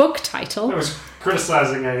be a book title. I was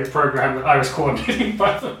criticizing a program that I was coordinating,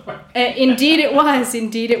 by the way. Indeed it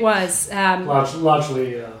was.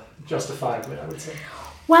 Largely justifiably, I would say.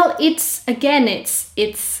 Well, it's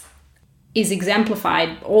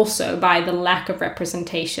exemplified also by the lack of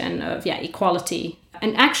representation of equality.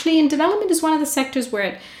 And actually in development is one of the sectors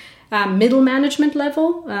where middle management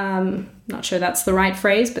level, not sure that's the right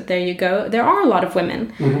phrase, but there you go. There are a lot of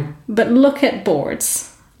women, but look at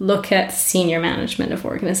boards, look at senior management of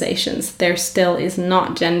organizations. There still is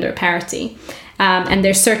not gender parity. And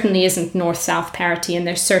there certainly isn't north-south parity, and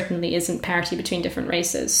there certainly isn't parity between different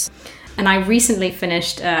races. And I recently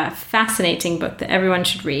finished a fascinating book that everyone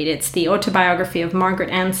should read. It's the autobiography of Margaret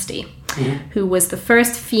Anstey, who was the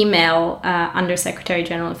first female Under-Secretary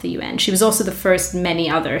General of the UN. She was also the first many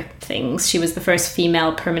other things. She was the first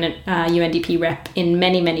female permanent UNDP rep in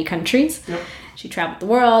many, many countries. Yep. She traveled the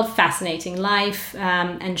world, fascinating life.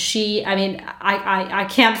 And she, I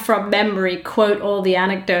can't from memory quote all the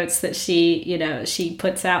anecdotes that she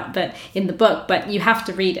puts out in the book, but you have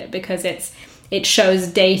to read it, because it shows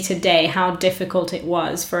day to day how difficult it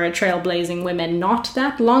was for a trailblazing woman not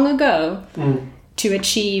that long ago to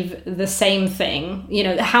achieve the same thing.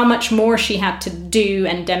 How much more she had to do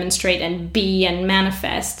and demonstrate and be and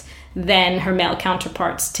manifest than her male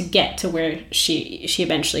counterparts to get to where she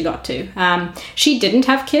eventually got to. She didn't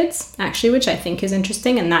have kids, actually, which I think is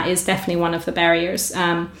interesting, and that is definitely one of the barriers.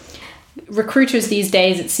 Recruiters these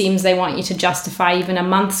days, it seems they want you to justify even a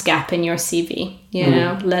month's gap in your CV,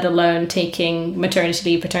 let alone taking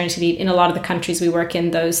maternity leave, paternity leave. In a lot of the countries we work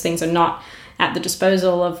in, those things are not at the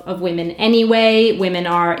disposal of women anyway. Women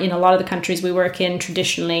are, in a lot of the countries we work in,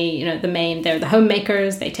 traditionally, they're the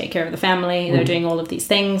homemakers, they take care of the family, they're doing all of these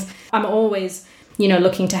things. I'm always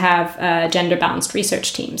looking to have gender balanced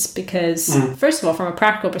research teams because, first of all, from a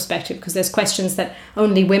practical perspective, because there's questions that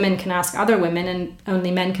only women can ask other women and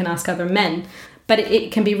only men can ask other men. But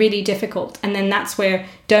it can be really difficult. And then that's where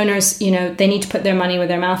donors, they need to put their money where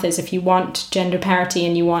their mouth is. If you want gender parity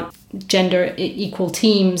and you want gender equal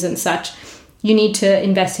teams and such, you need to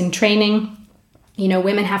invest in training.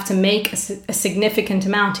 Women have to make a significant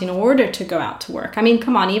amount in order to go out to work. I mean,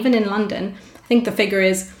 come on, even in London, I think the figure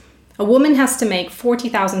is a woman has to make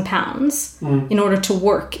 £40,000 in order to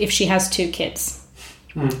work if she has 2 kids.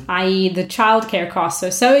 I.e. the childcare costs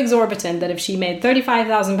are so exorbitant that if she made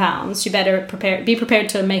 £35,000, she better be prepared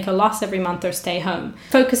to make a loss every month or stay home.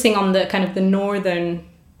 Focusing on the kind of the northern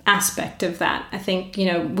aspect of that, I think,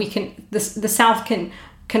 the South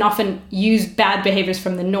can often use bad behaviors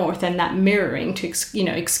from the North and that mirroring to,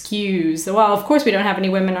 excuse, well, of course we don't have any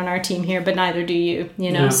women on our team here, but neither do you,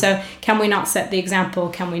 So can we not set the example?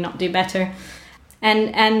 Can we not do better?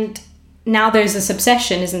 And now there's this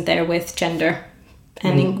obsession, isn't there, with gender?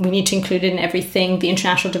 And we need to include it in everything. The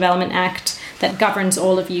International Development Act that governs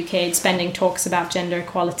all of UK aid spending talks about gender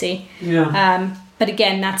equality. Yeah. But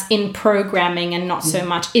again, that's in programming and not so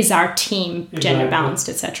much is our team gender balanced,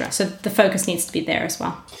 etc. So the focus needs to be there as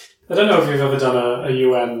well. I don't know if you've ever done a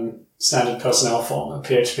UN standard personnel form, a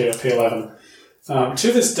PHP or P11.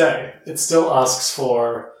 To this day, it still asks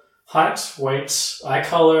for height, weight, eye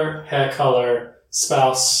color, hair color,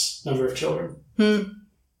 spouse, number of children.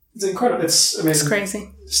 It's incredible. It's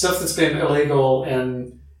crazy. Stuff that's been illegal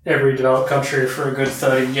in every developed country for a good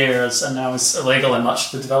 30 years and now is illegal in much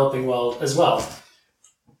of the developing world as well.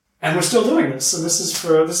 And we're still doing this. And this is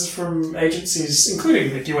from agencies,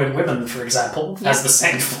 including the UN Women, for example, has the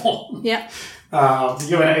same form. Yeah. The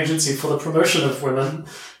UN Agency for the Promotion of Women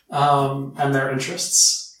and their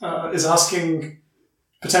interests is asking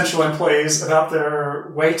potential employees about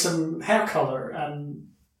their weight and hair color and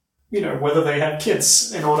whether they have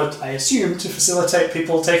kids in order, I assume, to facilitate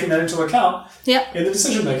people taking that into account in the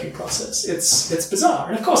decision-making process. It's bizarre.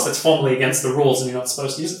 And of course, that's formally against the rules and you're not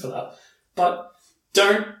supposed to use it for that. But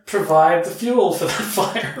don't provide the fuel for that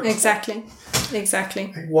fire. Exactly.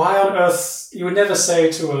 Why on earth, you would never say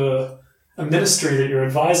to a ministry that you're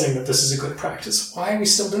advising that this is a good practice. Why are we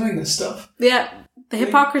still doing this stuff? Yeah. The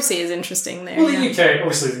hypocrisy is interesting there. Well, the UK,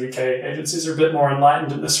 obviously the UK agencies are a bit more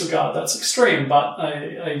enlightened in this regard. That's extreme, but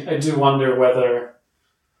I do wonder whether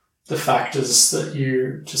the factors that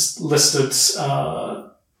you just listed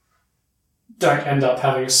don't end up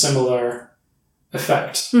having a similar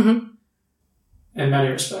effect in many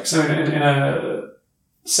respects. I mean, in a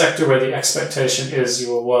sector where the expectation is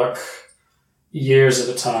you will work years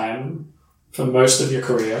at a time for most of your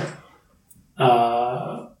career,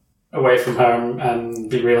 away from home and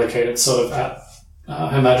be relocated sort of at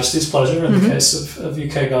Her Majesty's pleasure in the case of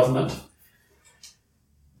UK government.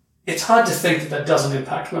 It's hard to think that doesn't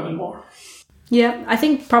impact women more. Yeah, I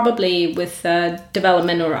think probably with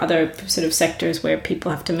development or other sort of sectors where people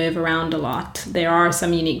have to move around a lot, there are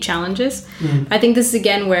some unique challenges. I think this is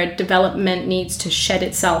again where development needs to shed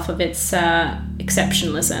itself of its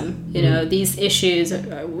exceptionalism. These issues,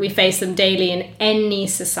 we face them daily in any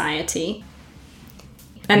society.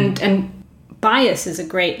 And bias is a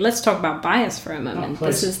great... Let's talk about bias for a moment.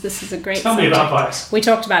 This is a great Tell me about bias. We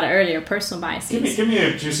talked about it earlier, personal biases. Give me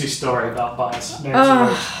a juicy story about bias.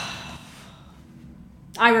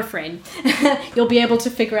 I refrain. You'll be able to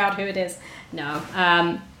figure out who it is. No.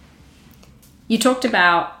 You talked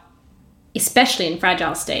about, especially in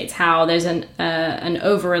fragile states, how there's an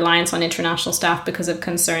over-reliance on international staff because of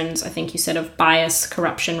concerns, I think you said, of bias,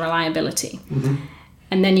 corruption, reliability.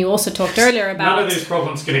 And then you also talked earlier about... None of these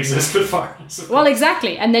problems can exist with foreigners. Well,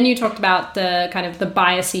 exactly. And then you talked about the kind of the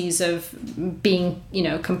biases of being,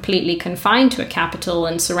 completely confined to a capital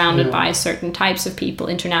and surrounded by certain types of people,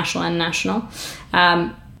 international and national.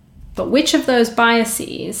 But which of those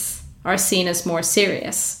biases are seen as more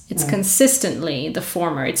serious? It's consistently the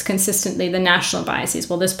former. It's consistently the national biases.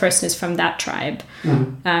 Well, this person is from that tribe.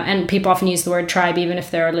 And people often use the word tribe even if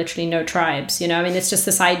there are literally no tribes. It's just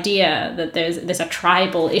this idea that there's a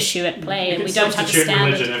tribal issue at play and we don't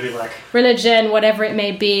understand religion, whatever it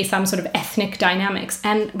may be, some sort of ethnic dynamics.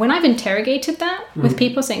 And when I've interrogated that with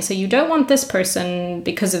people saying, so you don't want this person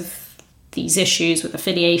because of these issues with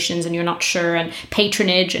affiliations and you're not sure, and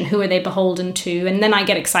patronage and who are they beholden to, and then I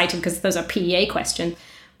get excited because those are PEA questions.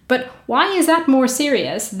 But why is that more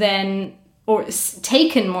serious than, or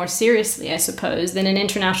taken more seriously, I suppose, than an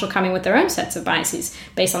international coming with their own sets of biases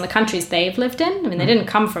based on the countries they've lived in? I mean, they didn't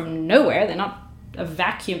come from nowhere. They're not a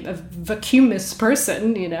vacuumous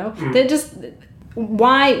person, They're just,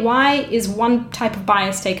 why is one type of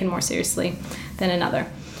bias taken more seriously than another?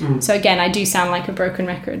 So again, I do sound like a broken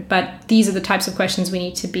record, but these are the types of questions we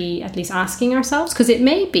need to be at least asking ourselves, because it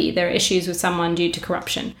may be there are issues with someone due to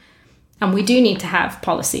corruption. And we do need to have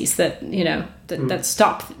policies that, that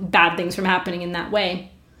stop bad things from happening in that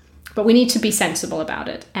way. But we need to be sensible about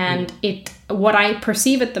it. And what I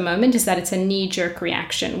perceive at the moment is that it's a knee-jerk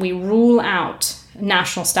reaction. We rule out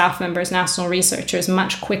national staff members, national researchers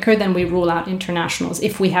much quicker than we rule out internationals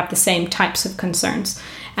if we have the same types of concerns.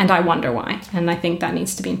 And I wonder why. And I think that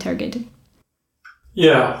needs to be interrogated.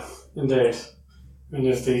 Yeah, indeed. And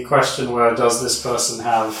if the question were, does this person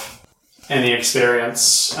have any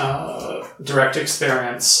experience, direct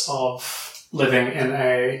experience of living in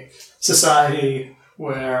a society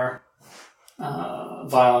where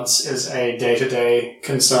violence is a day-to-day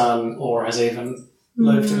concern, or has even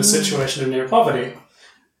lived in a situation of near poverty.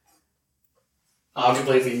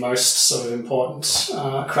 Arguably the most sort of important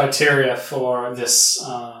criteria for this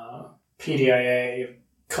PDIA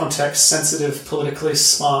context-sensitive, politically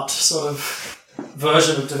smart sort of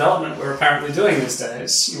version of development we're apparently doing these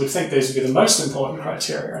days. You would think these would be the most important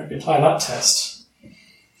criteria, and you'd apply that test.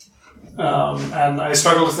 And I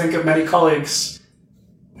struggle to think of many colleagues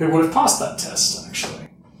who would have passed that test, actually.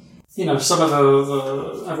 Some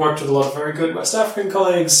of I've worked with a lot of very good West African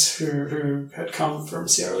colleagues who had come from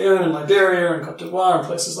Sierra Leone and Liberia and Cote d'Ivoire and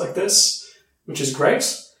places like this, which is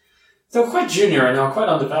great. They were quite junior and they were quite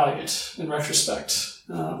undervalued in retrospect.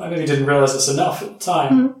 I maybe didn't realize this enough at the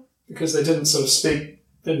time because they didn't sort of speak,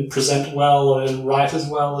 didn't present well, or didn't write as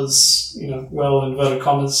well as, well in inverted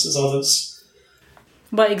commas as others.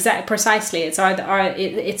 Well, precisely. It's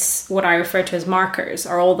it's what I refer to as markers,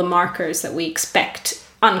 are all the markers that we expect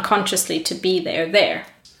unconsciously to be there.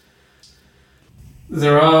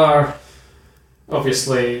 There are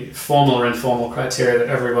obviously formal or informal criteria that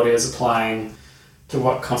everybody is applying to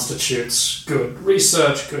what constitutes good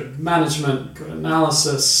research, good management, good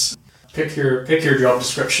analysis. Pick your job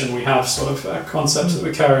description. We have sort of a concept that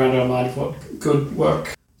we carry around our mind of what good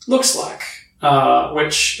work looks like.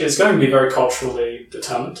 Which is going to be very culturally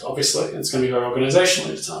determined, obviously. It's going to be very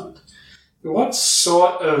organizationally determined. What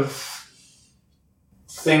sort of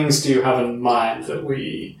things do you have in mind that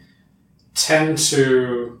we tend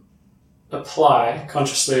to apply,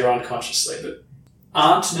 consciously or unconsciously, that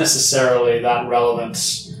aren't necessarily that relevant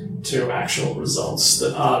to actual results,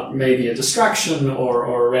 that are maybe a distraction or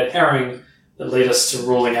a red herring that lead us to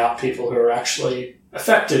ruling out people who are actually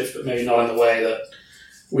effective, but maybe not in the way that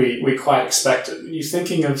we quite expected? Are you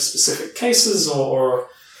thinking of specific cases or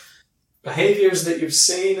behaviors that you've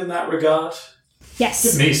seen in that regard? Yes.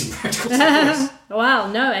 Give me some practical tips. Well,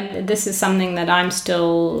 no, and this is something that I'm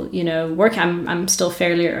still, working. I'm still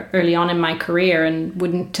fairly early on in my career and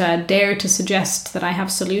wouldn't dare to suggest that I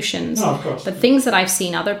have solutions. No, of course. But things that I've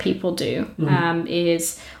seen other people do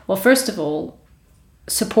is, well, first of all,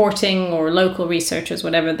 supporting or local researchers,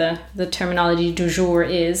 whatever the terminology du jour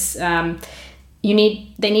is, they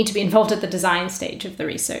need to be involved at the design stage of the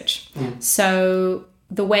research. So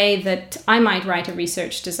the way that I might write a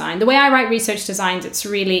research design, the way I write research designs, it's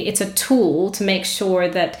a tool to make sure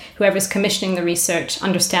that whoever's commissioning the research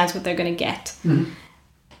understands what they're going to get.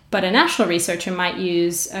 But a national researcher might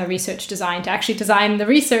use a research design to actually design the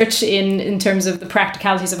research in terms of the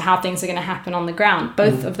practicalities of how things are going to happen on the ground.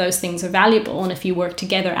 Both of those things are valuable, and if you work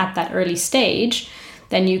together at that early stage,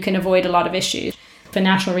 then you can avoid a lot of issues. If a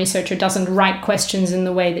national researcher doesn't write questions in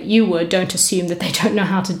the way that you would, don't assume that they don't know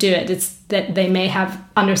how to do it. It's that they may have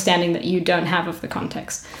understanding that you don't have of the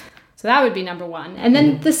context. So that would be number one. And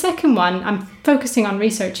then the second one, I'm focusing on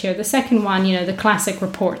research here. The second one, the classic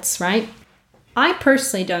reports, right? I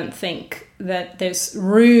personally don't think that there's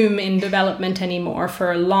room in development anymore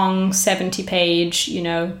for long 70-page,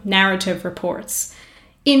 narrative reports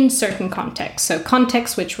in certain contexts. So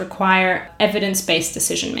contexts which require evidence-based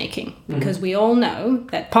decision-making, because we all know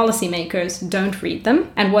that policymakers don't read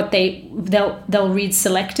them, and what they'll read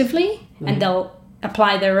selectively, and they'll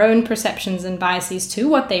apply their own perceptions and biases to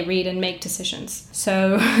what they read and make decisions.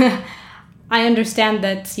 So I understand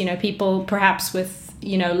that, people perhaps with,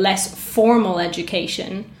 less formal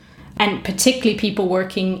education, and particularly people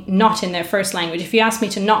working not in their first language. If you asked me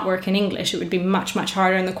to not work in English, it would be much, much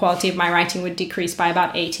harder, and the quality of my writing would decrease by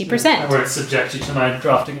about 80%. I would subject you to my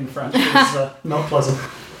drafting in French. It's not pleasant.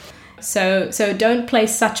 So don't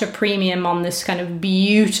place such a premium on this kind of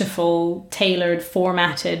beautiful, tailored,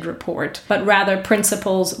 formatted report, but rather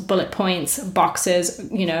principles, bullet points, boxes,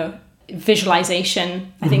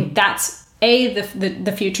 visualization. I think that's A,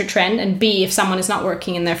 the future trend, and B, if someone is not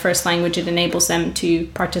working in their first language, it enables them to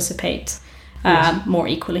participate more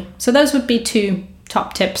equally. So those would be two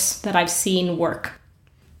top tips that I've seen work.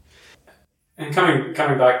 And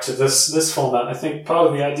coming back to this format, I think part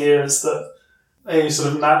of the idea is that a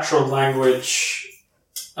sort of natural language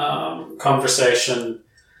conversation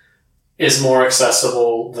is more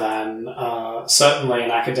accessible than certainly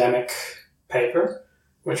an academic paper,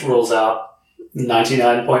 which rules out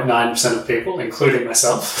 99.9% of people, including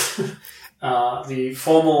myself. The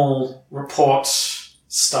formal report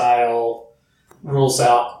style rules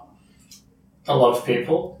out a lot of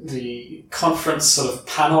people. The conference sort of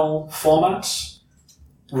panel format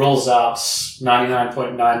rules out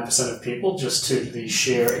 99.9% of people just to the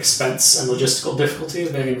sheer expense and logistical difficulty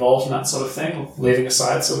of being involved in that sort of thing, leaving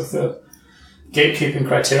aside sort of the gatekeeping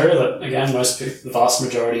criteria that, again, the vast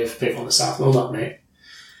majority of people in the South will not meet.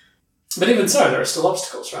 But even so, there are still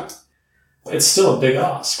obstacles, right? It's still a big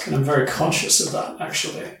ask, and I'm very conscious of that,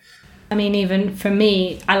 actually. I mean, even for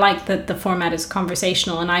me, I like that the format is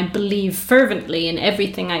conversational, and I believe fervently in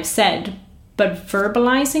everything I've said, but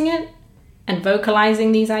verbalizing it and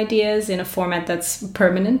vocalizing these ideas in a format that's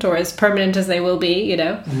permanent, or as permanent as they will be, in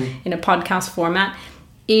a podcast format,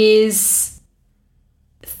 is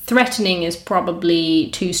threatening is probably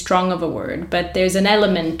too strong of a word, but there's an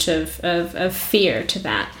element of fear to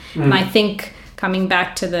that. And I think coming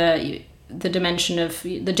back to the dimension of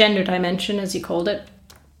the gender dimension, as you called it,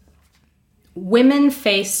 women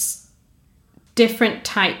face different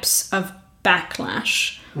types of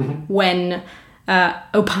backlash when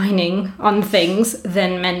opining on things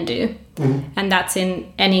than men do. And that's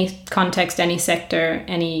in any context, any sector,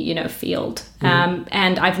 any field.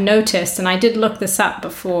 And I've noticed, and I did look this up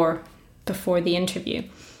before the interview,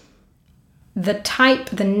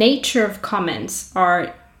 the nature of comments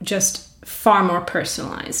are just far more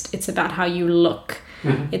personalized. It's about how you look.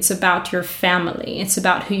 It's about your family. It's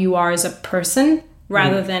about who you are as a person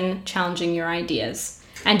rather than challenging your ideas.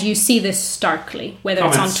 And you see this starkly, whether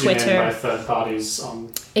Comments it's on Twitter. By third parties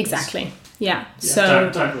on... Exactly. Yeah. So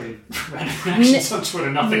don't read reactions on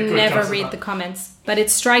Twitter. Nothing good never comes of read that. the comments. But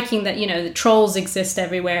it's striking that, the trolls exist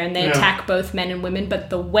everywhere and they attack both men and women, but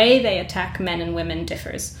the way they attack men and women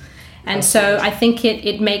differs. And so I think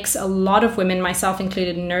it makes a lot of women, myself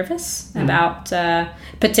included, nervous about,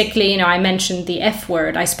 particularly, I mentioned the F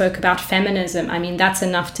word. I spoke about feminism. I mean, that's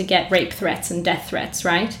enough to get rape threats and death threats,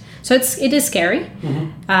 right? So it is scary.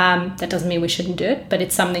 That doesn't mean we shouldn't do it, but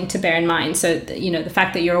it's something to bear in mind. So, the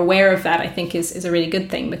fact that you're aware of that, I think, is a really good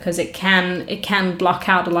thing, because it can block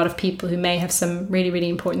out a lot of people who may have some really, really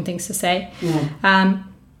important things to say.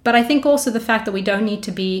 But I think also the fact that we don't need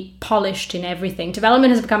to be polished in everything. Development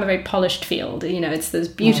has become a very polished field. It's those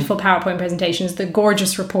beautiful PowerPoint presentations, the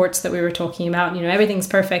gorgeous reports that we were talking about. Everything's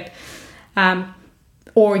perfect.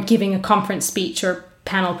 Or giving a conference speech or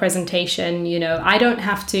panel presentation. I don't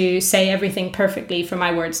have to say everything perfectly for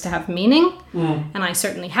my words to have meaning. And I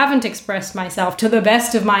certainly haven't expressed myself to the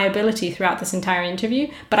best of my ability throughout this entire interview.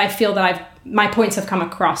 But I feel that my points have come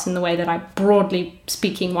across in the way that I, broadly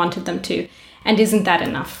speaking, wanted them to. And isn't that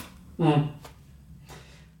enough? I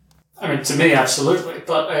mean, to me, absolutely.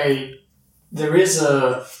 But there is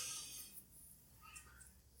a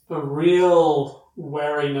real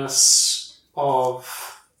wariness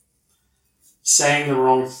of saying the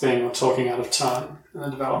wrong thing or talking out of turn in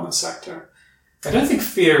the development sector. I don't think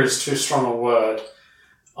fear is too strong a word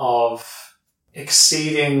of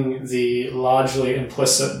exceeding the largely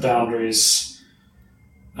implicit boundaries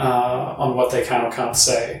on what they can or can't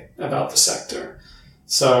say about the sector.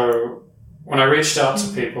 So when I reached out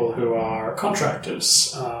to people who are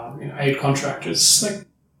contractors, aid contractors, like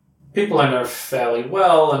people I know fairly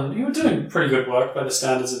well and who are doing pretty good work by the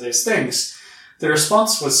standards of these things, the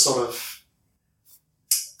response was sort of,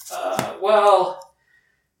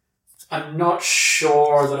 I'm not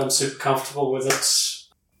sure that I'm super comfortable with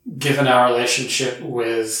it, given our relationship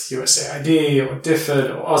with USAID or DFID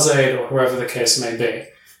or AusAid or whoever the case may be.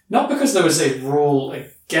 Not because there was a rule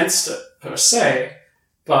against it, per se,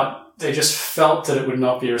 but they just felt that it would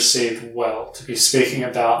not be received well to be speaking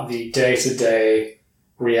about the day-to-day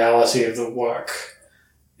reality of the work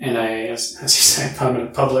in a, as you say,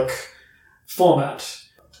 permanent public format.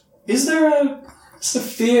 Is there a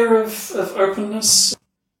fear of openness?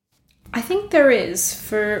 I think there is,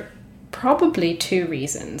 for probably two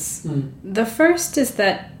reasons. The first is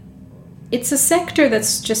that it's a sector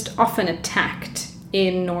that's just often attacked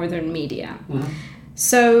in northern media.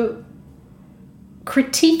 So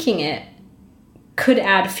critiquing it could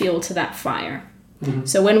add fuel to that fire.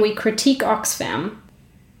 So when we critique Oxfam,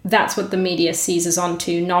 that's what the media seizes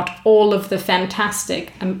onto, not all of the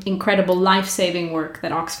fantastic and incredible life-saving work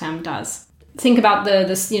that Oxfam does. Think about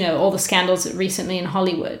all the scandals recently in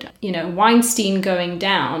Hollywood. Weinstein going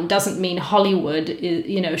down doesn't mean Hollywood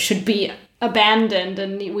should be abandoned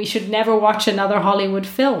and we should never watch another Hollywood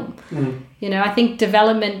film. You know, I think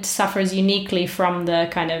development suffers uniquely from the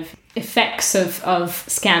kind of effects of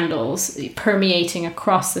scandals permeating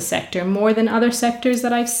across the sector more than other sectors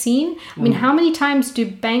that I've seen. I mean, how many times do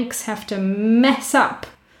banks have to mess up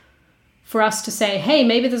for us to say, hey,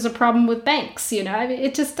 maybe there's a problem with banks? You know, I mean,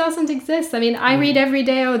 it just doesn't exist. I mean, I read every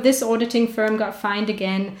day, oh, this auditing firm got fined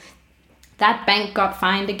again, that bank got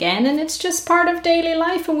fined again, and it's just part of daily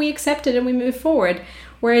life and we accept it and we move forward.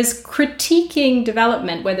 Whereas critiquing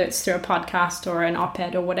development, whether it's through a podcast or an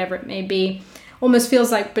op-ed or whatever it may be, almost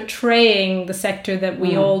feels like betraying the sector that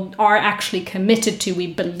we all are actually committed to.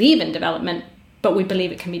 We believe in development, but we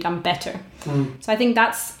believe it can be done better. So I think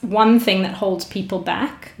that's one thing that holds people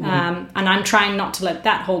back. And I'm trying not to let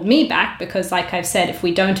that hold me back, because like I've said, if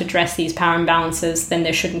we don't address these power imbalances, then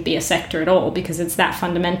there shouldn't be a sector at all, because it's that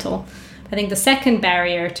fundamental. I think the second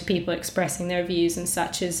barrier to people expressing their views and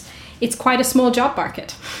such is it's quite a small job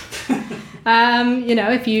market. You know,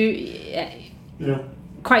 if you,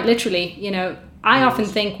 quite literally, you know, I often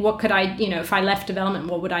think, what could I, you know, if I left development,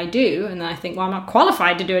 what would I do? And I think, well, I'm not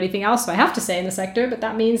qualified to do anything else, so I have to stay in the sector. But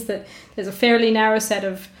that means that there's a fairly narrow set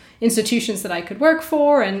of institutions that I could work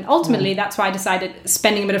for. And ultimately, that's why I decided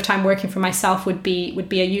spending a bit of time working for myself would be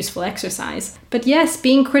a useful exercise. But yes,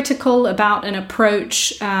 being critical about an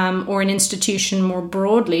approach or an institution more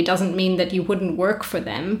broadly doesn't mean that you wouldn't work for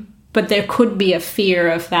them. But there could be a fear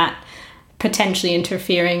of that potentially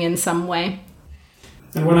interfering in some way.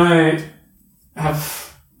 And when I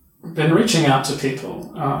have been reaching out to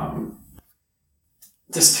people,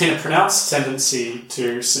 there's been a pronounced tendency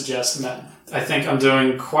to suggest men. I think I'm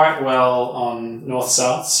doing quite well on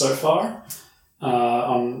North-South so far.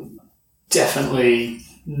 I'm definitely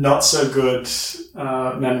not so good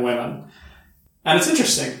men-women. And it's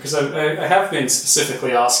interesting because I have been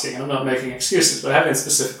specifically asking, and I'm not making excuses, but I have been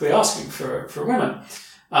specifically asking for women.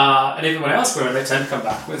 And even when I ask women, they tend to come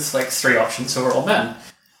back with like 3 options who are all men.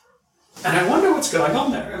 And I wonder what's going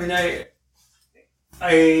on there. I mean,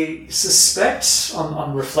 I suspect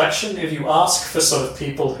on reflection, if you ask for sort of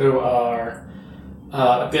people who are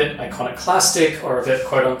a bit iconoclastic or a bit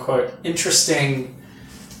quote-unquote interesting,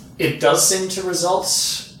 it does seem to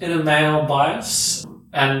result in a male bias.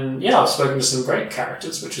 And yeah, I've spoken to some great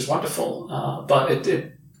characters, which is wonderful. But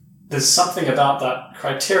there's something about that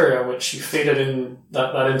criteria which you feed it in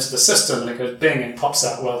that into the system and it goes bing and pops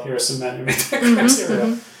out, well, here are some men who meet that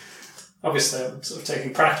criteria. Obviously, I'm sort of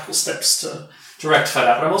taking practical steps to rectify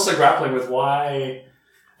that, but I'm also grappling with why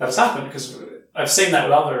that has happened, because I've seen that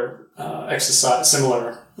with other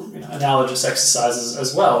similar, analogous exercises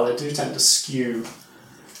as well. They do tend to skew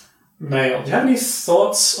male. Do you have any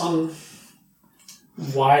thoughts on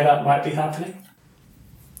why that might be happening?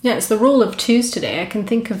 Yeah, it's the rule of 2s today. I can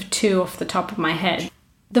think of 2 off the top of my head.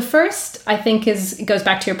 The first, I think, goes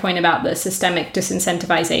back to your point about the systemic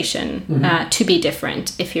disincentivization to be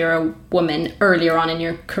different if you're a woman earlier on in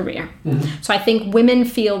your career. So I think women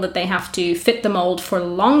feel that they have to fit the mold for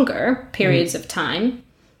longer periods of time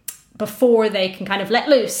before they can kind of let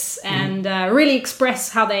loose and really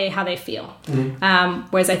express how they feel.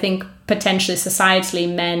 Whereas I think potentially societally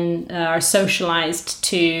men are socialized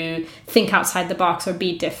to think outside the box or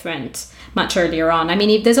be different much earlier on. I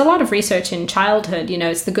mean, there's a lot of research in childhood,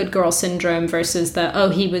 it's the good girl syndrome versus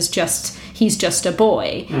he's just a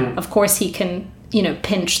boy. Of course he can,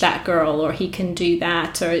 pinch that girl, or he can do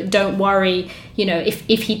that, or don't worry,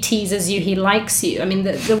 if he teases you, he likes you. I mean,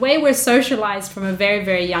 the way we're socialized from a very,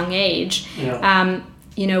 very young age,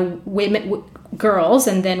 girls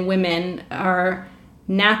and then women are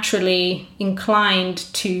naturally inclined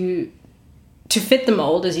to fit the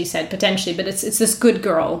mold, as you said, potentially, but it's this good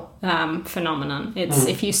girl phenomenon. It's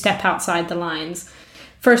if you step outside the lines.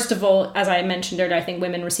 First of all, as I mentioned earlier, I think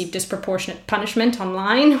women receive disproportionate punishment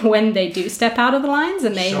online when they do step out of the lines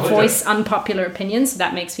and they voice unpopular opinions. So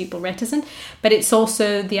that makes people reticent. But it's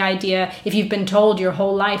also the idea, if you've been told your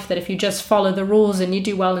whole life that if you just follow the rules and you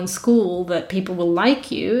do well in school, that people will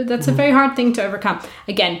like you, that's a very hard thing to overcome.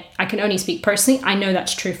 Again, I can only speak personally. I know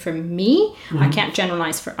that's true for me. I can't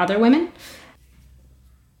generalize for other women.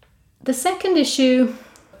 The second issue,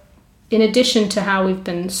 in addition to how we've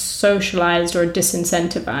been socialized or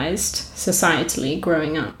disincentivized societally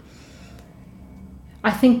growing up, I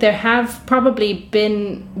think there have probably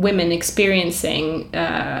been women experiencing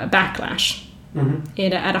backlash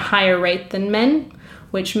at a higher rate than men,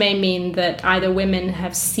 which may mean that either women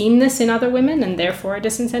have seen this in other women and therefore are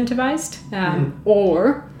disincentivized,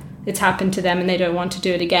 or it's happened to them and they don't want to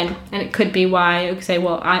do it again. And it could be why, okay, say,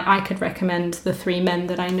 well, I could recommend the 3 men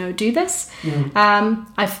that I know do this.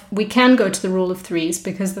 We can go to the rule of 3s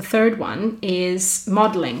because the third one is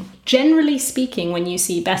modeling. Generally speaking, when you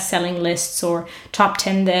see best-selling lists or top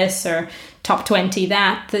 10 this or top 20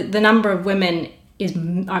 that, the number of women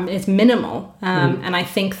is minimal. And I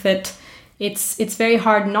think that it's very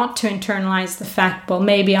hard not to internalize the fact, well,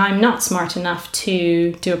 maybe I'm not smart enough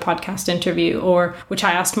to do a podcast interview, or which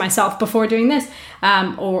I asked myself before doing this,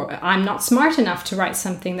 or I'm not smart enough to write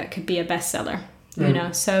something that could be a bestseller, you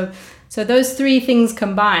know. So those 3 things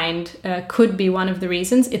combined could be one of the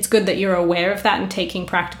reasons. It's good that you're aware of that and taking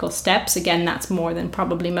practical steps. Again, that's more than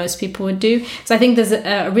probably most people would do. So I think there's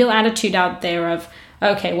a real attitude out there of,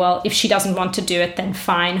 okay, well, if she doesn't want to do it, then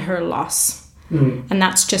fine, her loss. And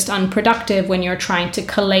that's just unproductive when you're trying to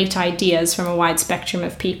collate ideas from a wide spectrum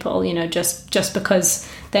of people. You know, just because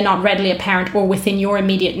they're not readily apparent or within your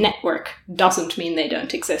immediate network doesn't mean they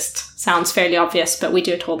don't exist. Sounds fairly obvious, but we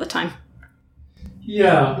do it all the time.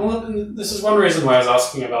 Yeah, well, this is one reason why I was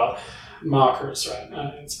asking about markers, right?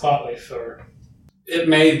 It's partly for... It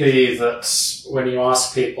may be that when you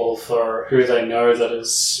ask people for who they know that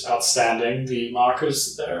is outstanding, the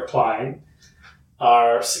markers that they're applying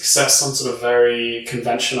are success on sort of very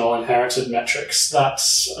conventional inherited metrics that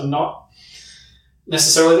are not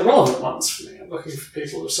necessarily the relevant ones for me. I'm looking for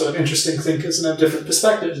people who are sort of interesting thinkers and have different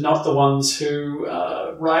perspectives, not the ones who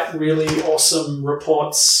write really awesome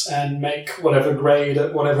reports and make whatever grade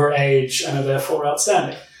at whatever age and are therefore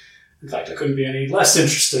outstanding. In fact, I couldn't be any less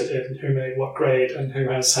interested in who made what grade and who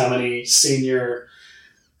has how many senior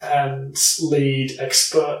and lead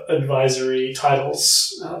expert advisory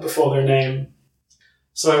titles before their name.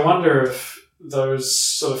 So I wonder if those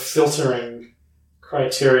sort of filtering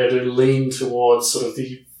criteria do lean towards sort of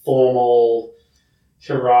the formal,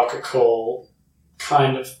 hierarchical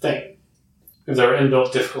kind of thing. If there are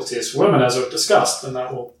inbuilt difficulties for women, as we've discussed, then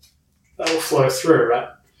that will flow through, right?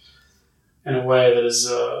 In a way that is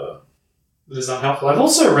unhelpful. I've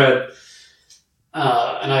also read,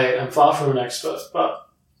 and I am far from an expert, but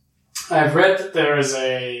I've read that there is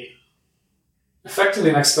effectively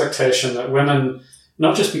an expectation that women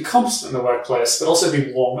not just be competent in the workplace, but also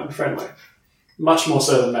be warm and friendly. Much more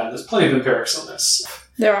so than men. There's plenty of empirics on this.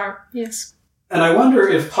 There are, yes. And I wonder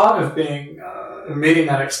if part of being meeting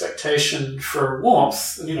that expectation for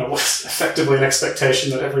warmth, was effectively an expectation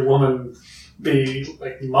that every woman be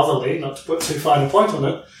like motherly, not to put too fine a point on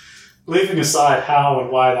it, leaving aside how and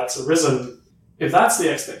why that's arisen. If that's the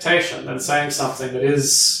expectation, then saying something that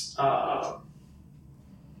is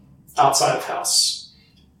outside of house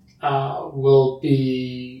will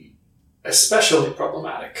be especially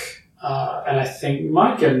problematic, and I think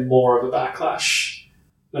might get more of a backlash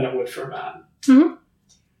than it would for a man. Mm-hmm.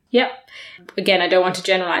 Yep. Again, I don't want to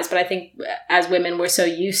generalize, but I think as women, we're so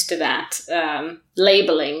used to that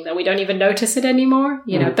labeling that we don't even notice it anymore.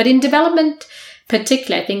 You know, but in development,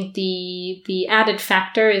 particularly, I think the added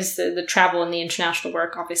factor is the travel and the international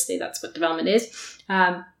work. Obviously, that's what development is.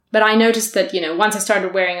 But I noticed that once I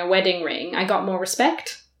started wearing a wedding ring, I got more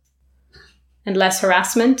respect and less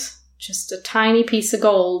harassment. Just a tiny piece of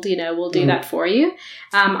gold, will do that for you.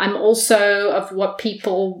 I'm also of what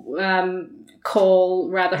people call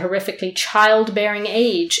rather horrifically childbearing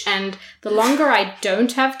age. And the longer I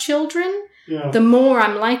don't have children, the more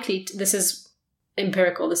I'm likely to, this is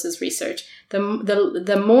empirical, this is research. The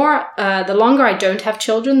longer I don't have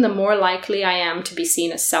children, the more likely I am to be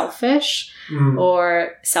seen as selfish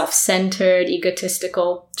or self-centered,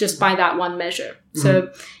 egotistical, just by that one measure.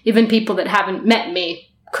 So even people that haven't met me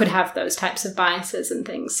could have those types of biases and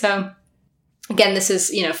things. So again, this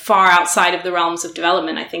is, far outside of the realms of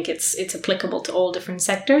development. I think it's applicable to all different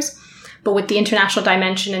sectors. But with the international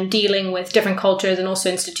dimension and dealing with different cultures and also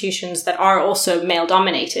institutions that are also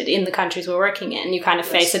male-dominated in the countries we're working in, you kind of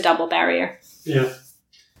face a double barrier. Yeah.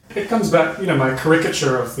 It comes back, my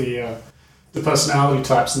caricature of the personality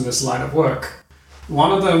types in this line of work.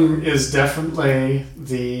 One of them is definitely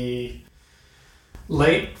the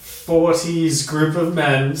late 40s group of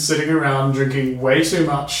men sitting around drinking way too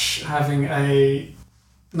much, having a,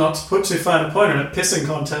 not to put too fine a point on it, pissing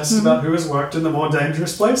contest about who has worked in the more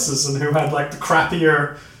dangerous places and who had the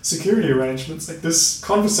crappier security arrangements. This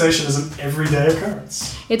conversation is an everyday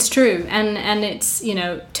occurrence. It's true. And it's,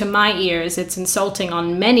 to my ears, it's insulting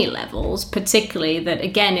on many levels, particularly that,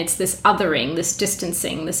 again, it's this othering, this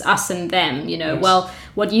distancing, this us and them, yes. Well,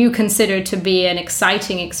 what you consider to be an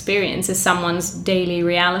exciting experience is someone's daily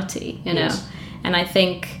reality, Yes. And I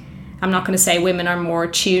think I'm not going to say women are more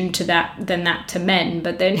attuned to that than that to men,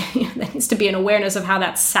 but then there needs to be an awareness of how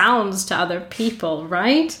that sounds to other people,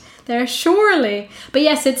 right? There surely. But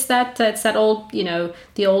yes, it's that old,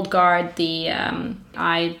 the old guard,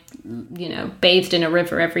 I bathed in a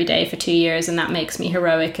river every day for 2 years and that makes me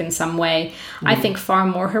heroic in some way. I think far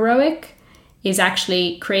more heroic is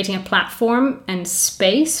actually creating a platform and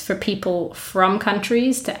space for people from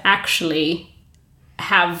countries to actually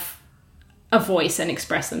have a voice and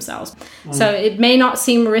express themselves. So it may not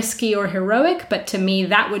seem risky or heroic, but to me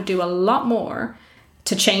that would do a lot more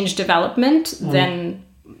to change development than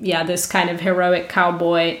this kind of heroic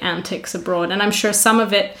cowboy antics abroad. And I'm sure some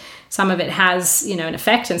of it has, an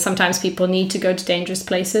effect, and sometimes people need to go to dangerous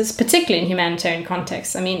places, particularly in humanitarian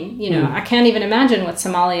contexts. I mean, I can't even imagine what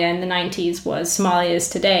Somalia in the 90s was, Somalia is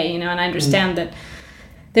today, and I understand that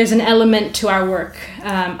there's an element to our work,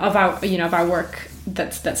 of our work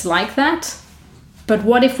that's like that. But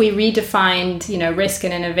what if we redefined, risk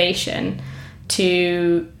and innovation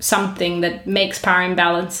to something that makes power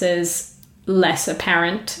imbalances less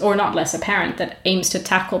apparent, or not less apparent, that aims to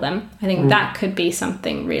tackle them? I think that could be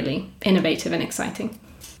something really innovative and exciting.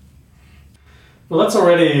 Well, that's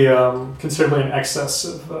already considerably in excess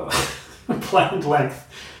of planned length.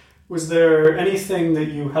 Was there anything that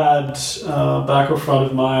you had back or front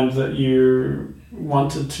of mind that you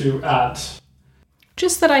wanted to add?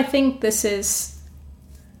 Just that I think this is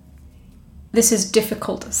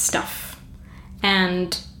difficult stuff,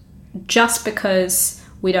 and just because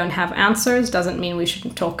we don't have answers doesn't mean we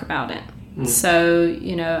shouldn't talk about it. So,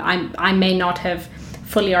 I may not have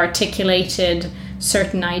fully articulated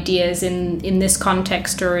certain ideas in this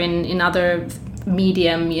context or in other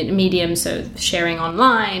mediums, so sharing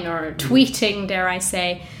online or tweeting, dare I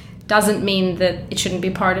say, doesn't mean that it shouldn't be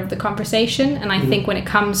part of the conversation. And I think when it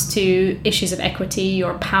comes to issues of equity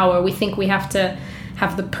or power, we think we have to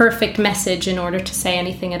have the perfect message in order to say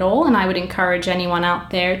anything at all. And I would encourage anyone out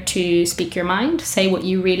there to speak your mind, say what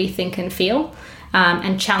you really think and feel,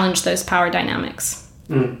 and challenge those power dynamics.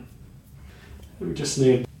 We just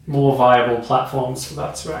need more viable platforms for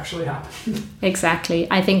that to actually happen. Exactly.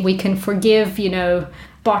 I think we can forgive,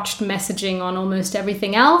 botched messaging on almost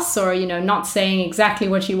everything else, or, not saying exactly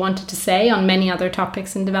what you wanted to say on many other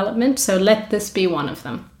topics in development. So let this be one of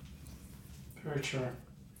them. Very true.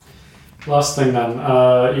 Last thing then,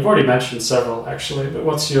 you've already mentioned several actually, but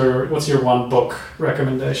what's your one book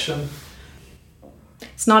recommendation?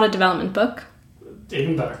 It's not a development book.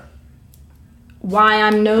 Even better. Why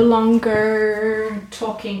I'm no longer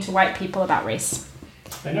talking to white people about race.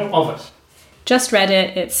 I know of it. Just read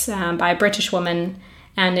it. It's by a British woman,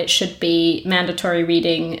 and it should be mandatory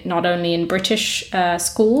reading not only in British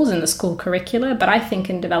schools, in the school curricula, but I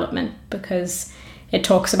think in development, because it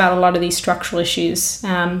talks about a lot of these structural issues,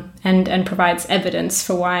 and provides evidence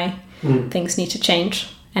for why things need to change.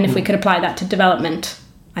 And if we could apply that to development,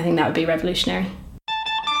 I think that would be revolutionary.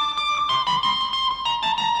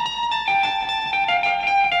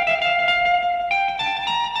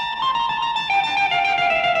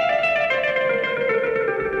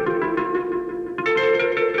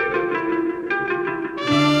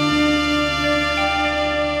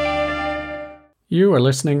 You are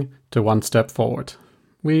listening to One Step Forward.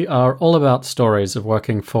 We are all about stories of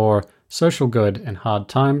working for social good in hard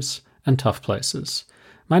times and tough places.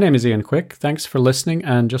 My name is Ian Quick. Thanks for listening,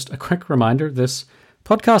 and just a quick reminder, this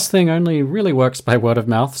podcast thing only really works by word of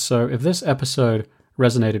mouth, so if this episode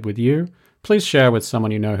resonated with you, please share with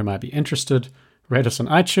someone you know who might be interested, rate us on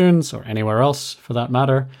iTunes or anywhere else for that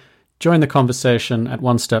matter. Join the conversation at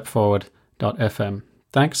onestepforward.fm.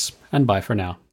 Thanks, and bye for now.